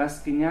ziren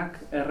hegazkinak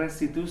erre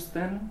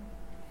zituzten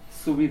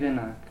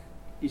zubidenak,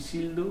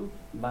 isildu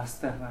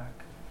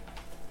bazterrak.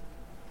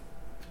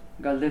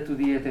 Galdetu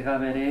diete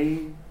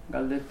gaberei,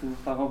 galdetu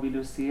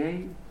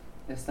pagobiluziei,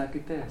 ez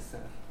dakite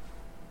ezer.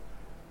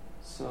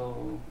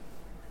 So,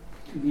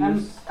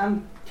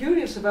 I'm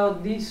curious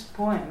about this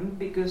poem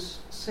because,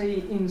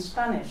 say, in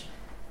Spanish,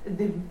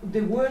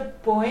 the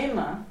word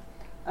poema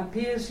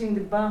appears in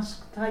the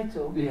Basque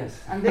title.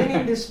 Yes. And then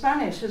in the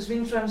Spanish has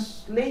been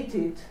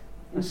translated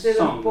instead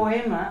of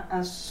poema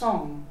as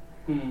song.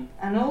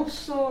 And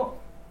also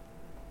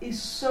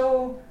is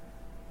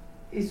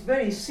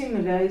very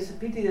similar. It's a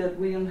pity that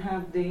we don't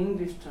have the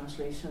English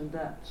translation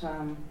that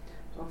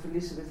of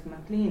Elizabeth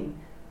MacLean.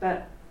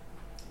 But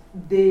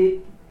the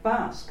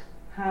Basque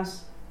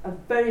has a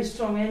very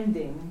strong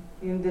ending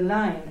in the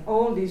line.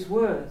 All these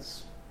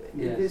words,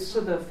 yes, it is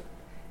sort of,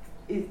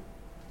 it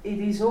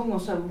is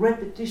almost a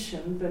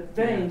repetition, but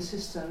very, yeah,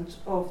 insistent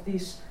of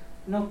this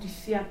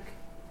noticiac,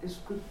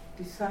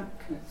 escutizac,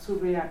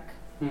 zuriac.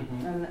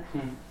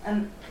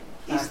 And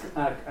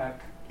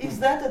is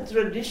that a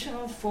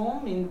traditional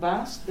form in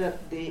Basque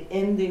that the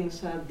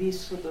endings are this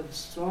sort of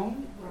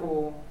strong,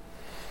 or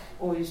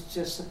or is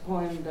just a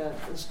poem that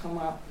has come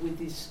up with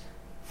this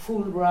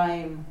full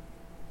rhyme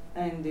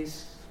and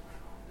this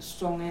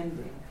strong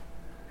ending?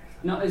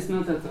 No, it's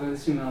not a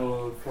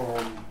traditional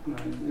form. No,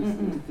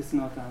 it's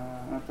not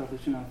a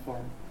traditional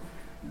form.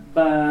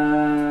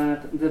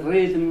 But the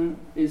rhythm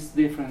is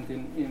different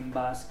in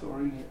Basque or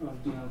in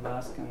original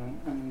Basque and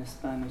in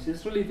Spanish.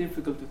 It's really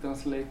difficult to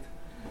translate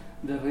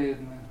the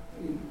rhythm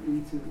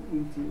into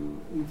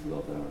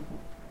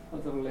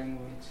other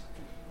language.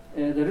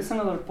 There is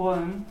another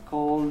poem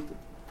called,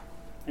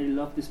 I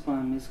love this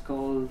poem, it's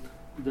called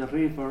The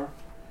River.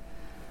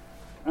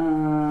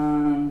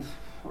 And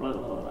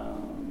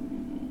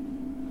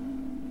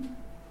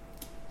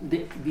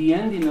the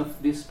ending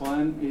of this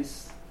poem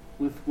is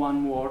with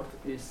one word,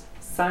 is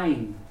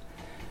sign.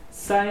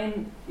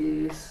 Sign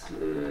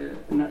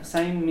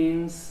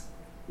means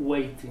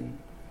waiting.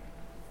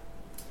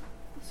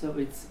 So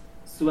it's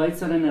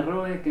zuaitzaren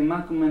erroek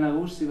emakume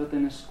nagusi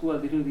baten eskua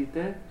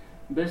dirudite,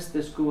 beste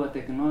esku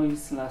batek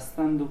noiz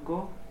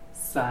laztanduko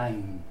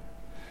sign.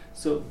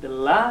 So the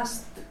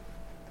last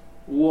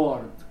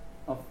word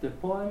of the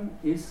poem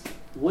is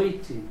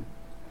waiting.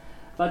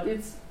 But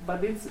it's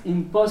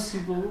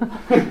impossible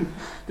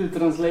to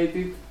translate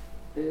it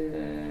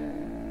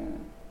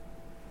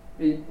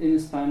in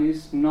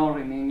Spanish nor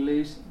in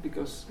English,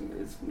 because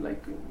it's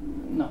like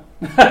no.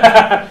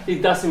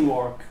 It doesn't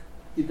work.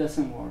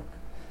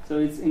 So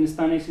it's in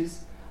Spanish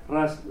is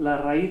las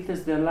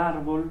raíces del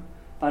árbol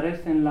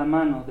parecen la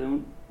mano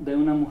de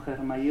una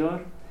mujer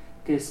mayor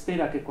que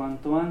espera que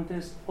cuanto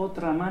antes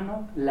otra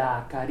mano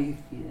la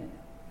acaricie.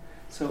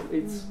 So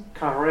it's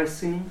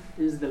caressing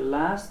is the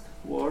last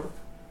word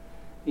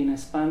in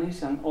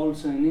Spanish and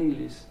also in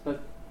English,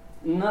 but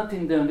not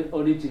in the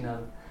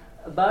original.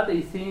 But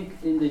I think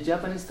in the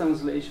Japanese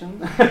translation,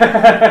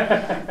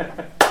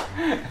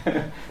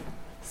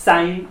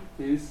 sign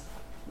is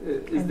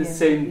the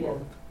same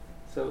word.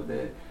 So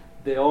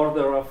the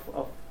order of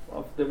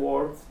the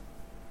words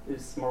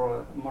is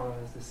more or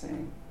less the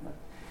same. But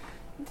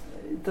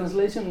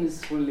translation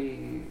is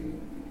really,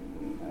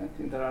 I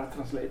think there are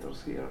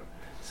translators here.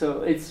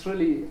 So it's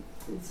really,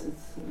 it's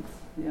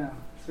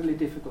really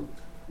difficult.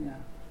 Yeah.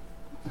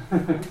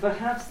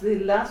 Perhaps the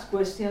last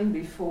question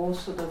before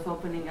sort of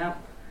opening up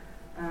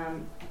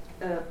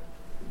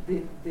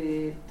the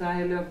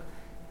dialogue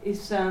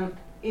is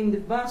in the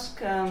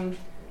Basque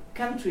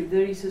country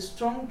there is a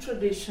strong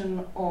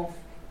tradition of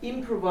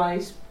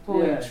improvised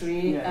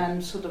poetry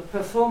and sort of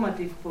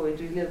performative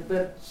poetry, like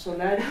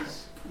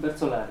Bertsolaris.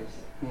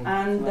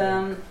 And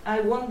I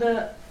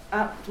wonder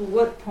up to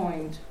what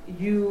point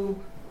you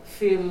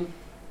feel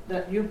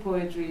that your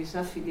poetry is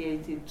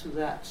affiliated to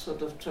that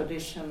sort of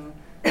tradition.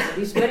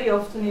 It's very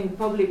often in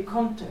public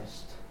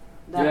contest.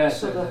 That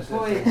sort of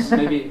poets,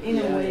 maybe in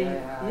a way,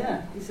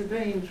 it's a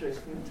very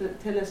interesting.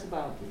 Tell us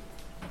about it.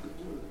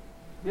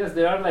 Yes,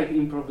 there are like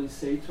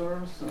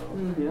improvisators.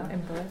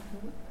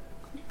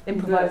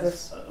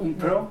 Improvisers.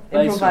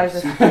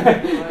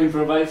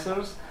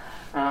 Improvisers.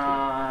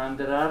 And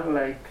there are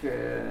like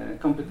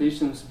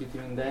competitions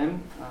between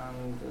them,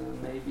 and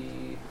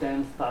maybe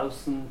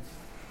 10,000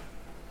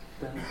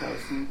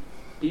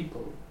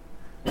 people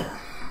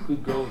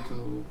could go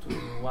to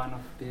one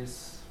of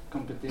these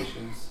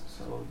competitions.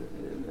 So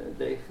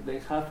they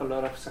have a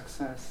lot of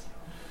success.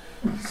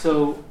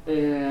 So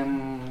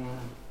and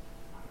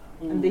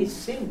they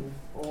sing.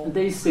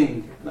 They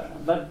sing,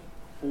 but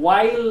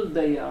while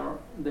they are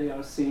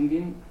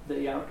singing,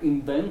 they are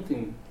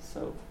inventing.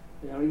 So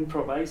they are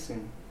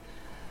improvising.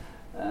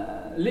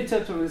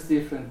 Literature is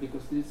different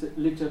because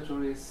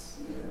literature is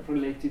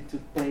related to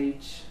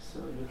page. So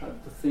you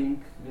have to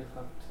think, you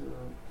have to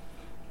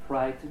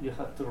write, you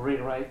have to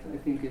rewrite. I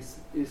think it's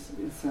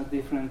a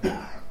different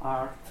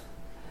art.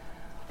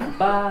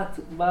 But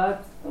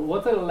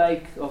what I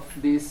like of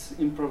these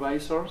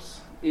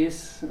improvisers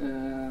is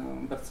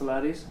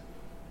Bertsolaris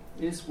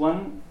is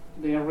one,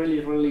 they are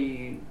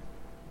really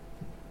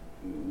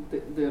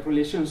the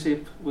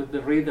relationship with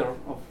the reader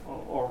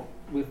or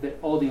with the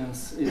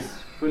audience is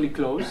really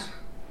close,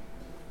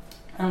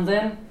 and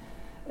then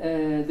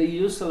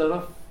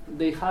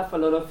they have a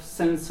lot of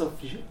sense of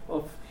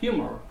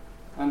humor,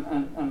 and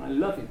I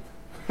love it.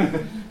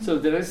 So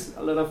there is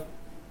a lot of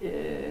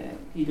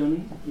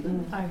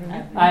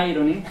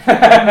irony,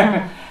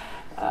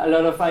 a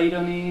lot of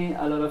irony,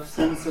 a lot of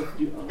sense of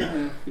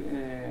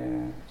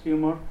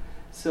humor.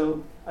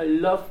 So I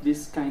love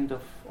this kind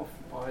of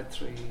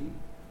poetry.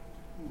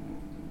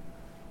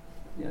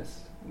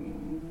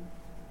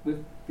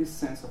 With this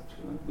sense of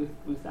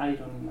with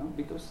irony, no?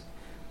 Because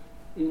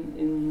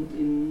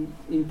in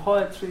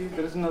poetry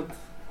there is not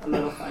a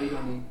lot of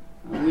irony.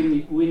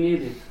 We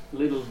need it a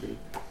little bit.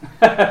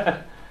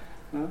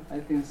 No, I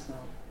think so.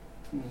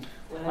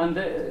 And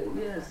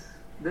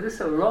there is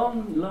a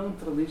long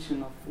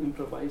tradition of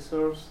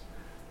improvisers.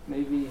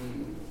 Maybe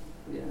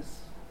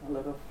a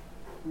lot of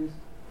yes.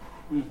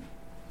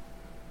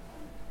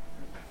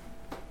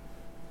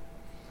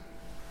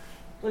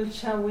 Well,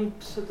 shall we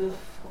sort of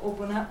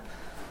open up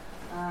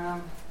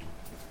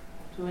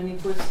to any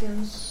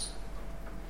questions?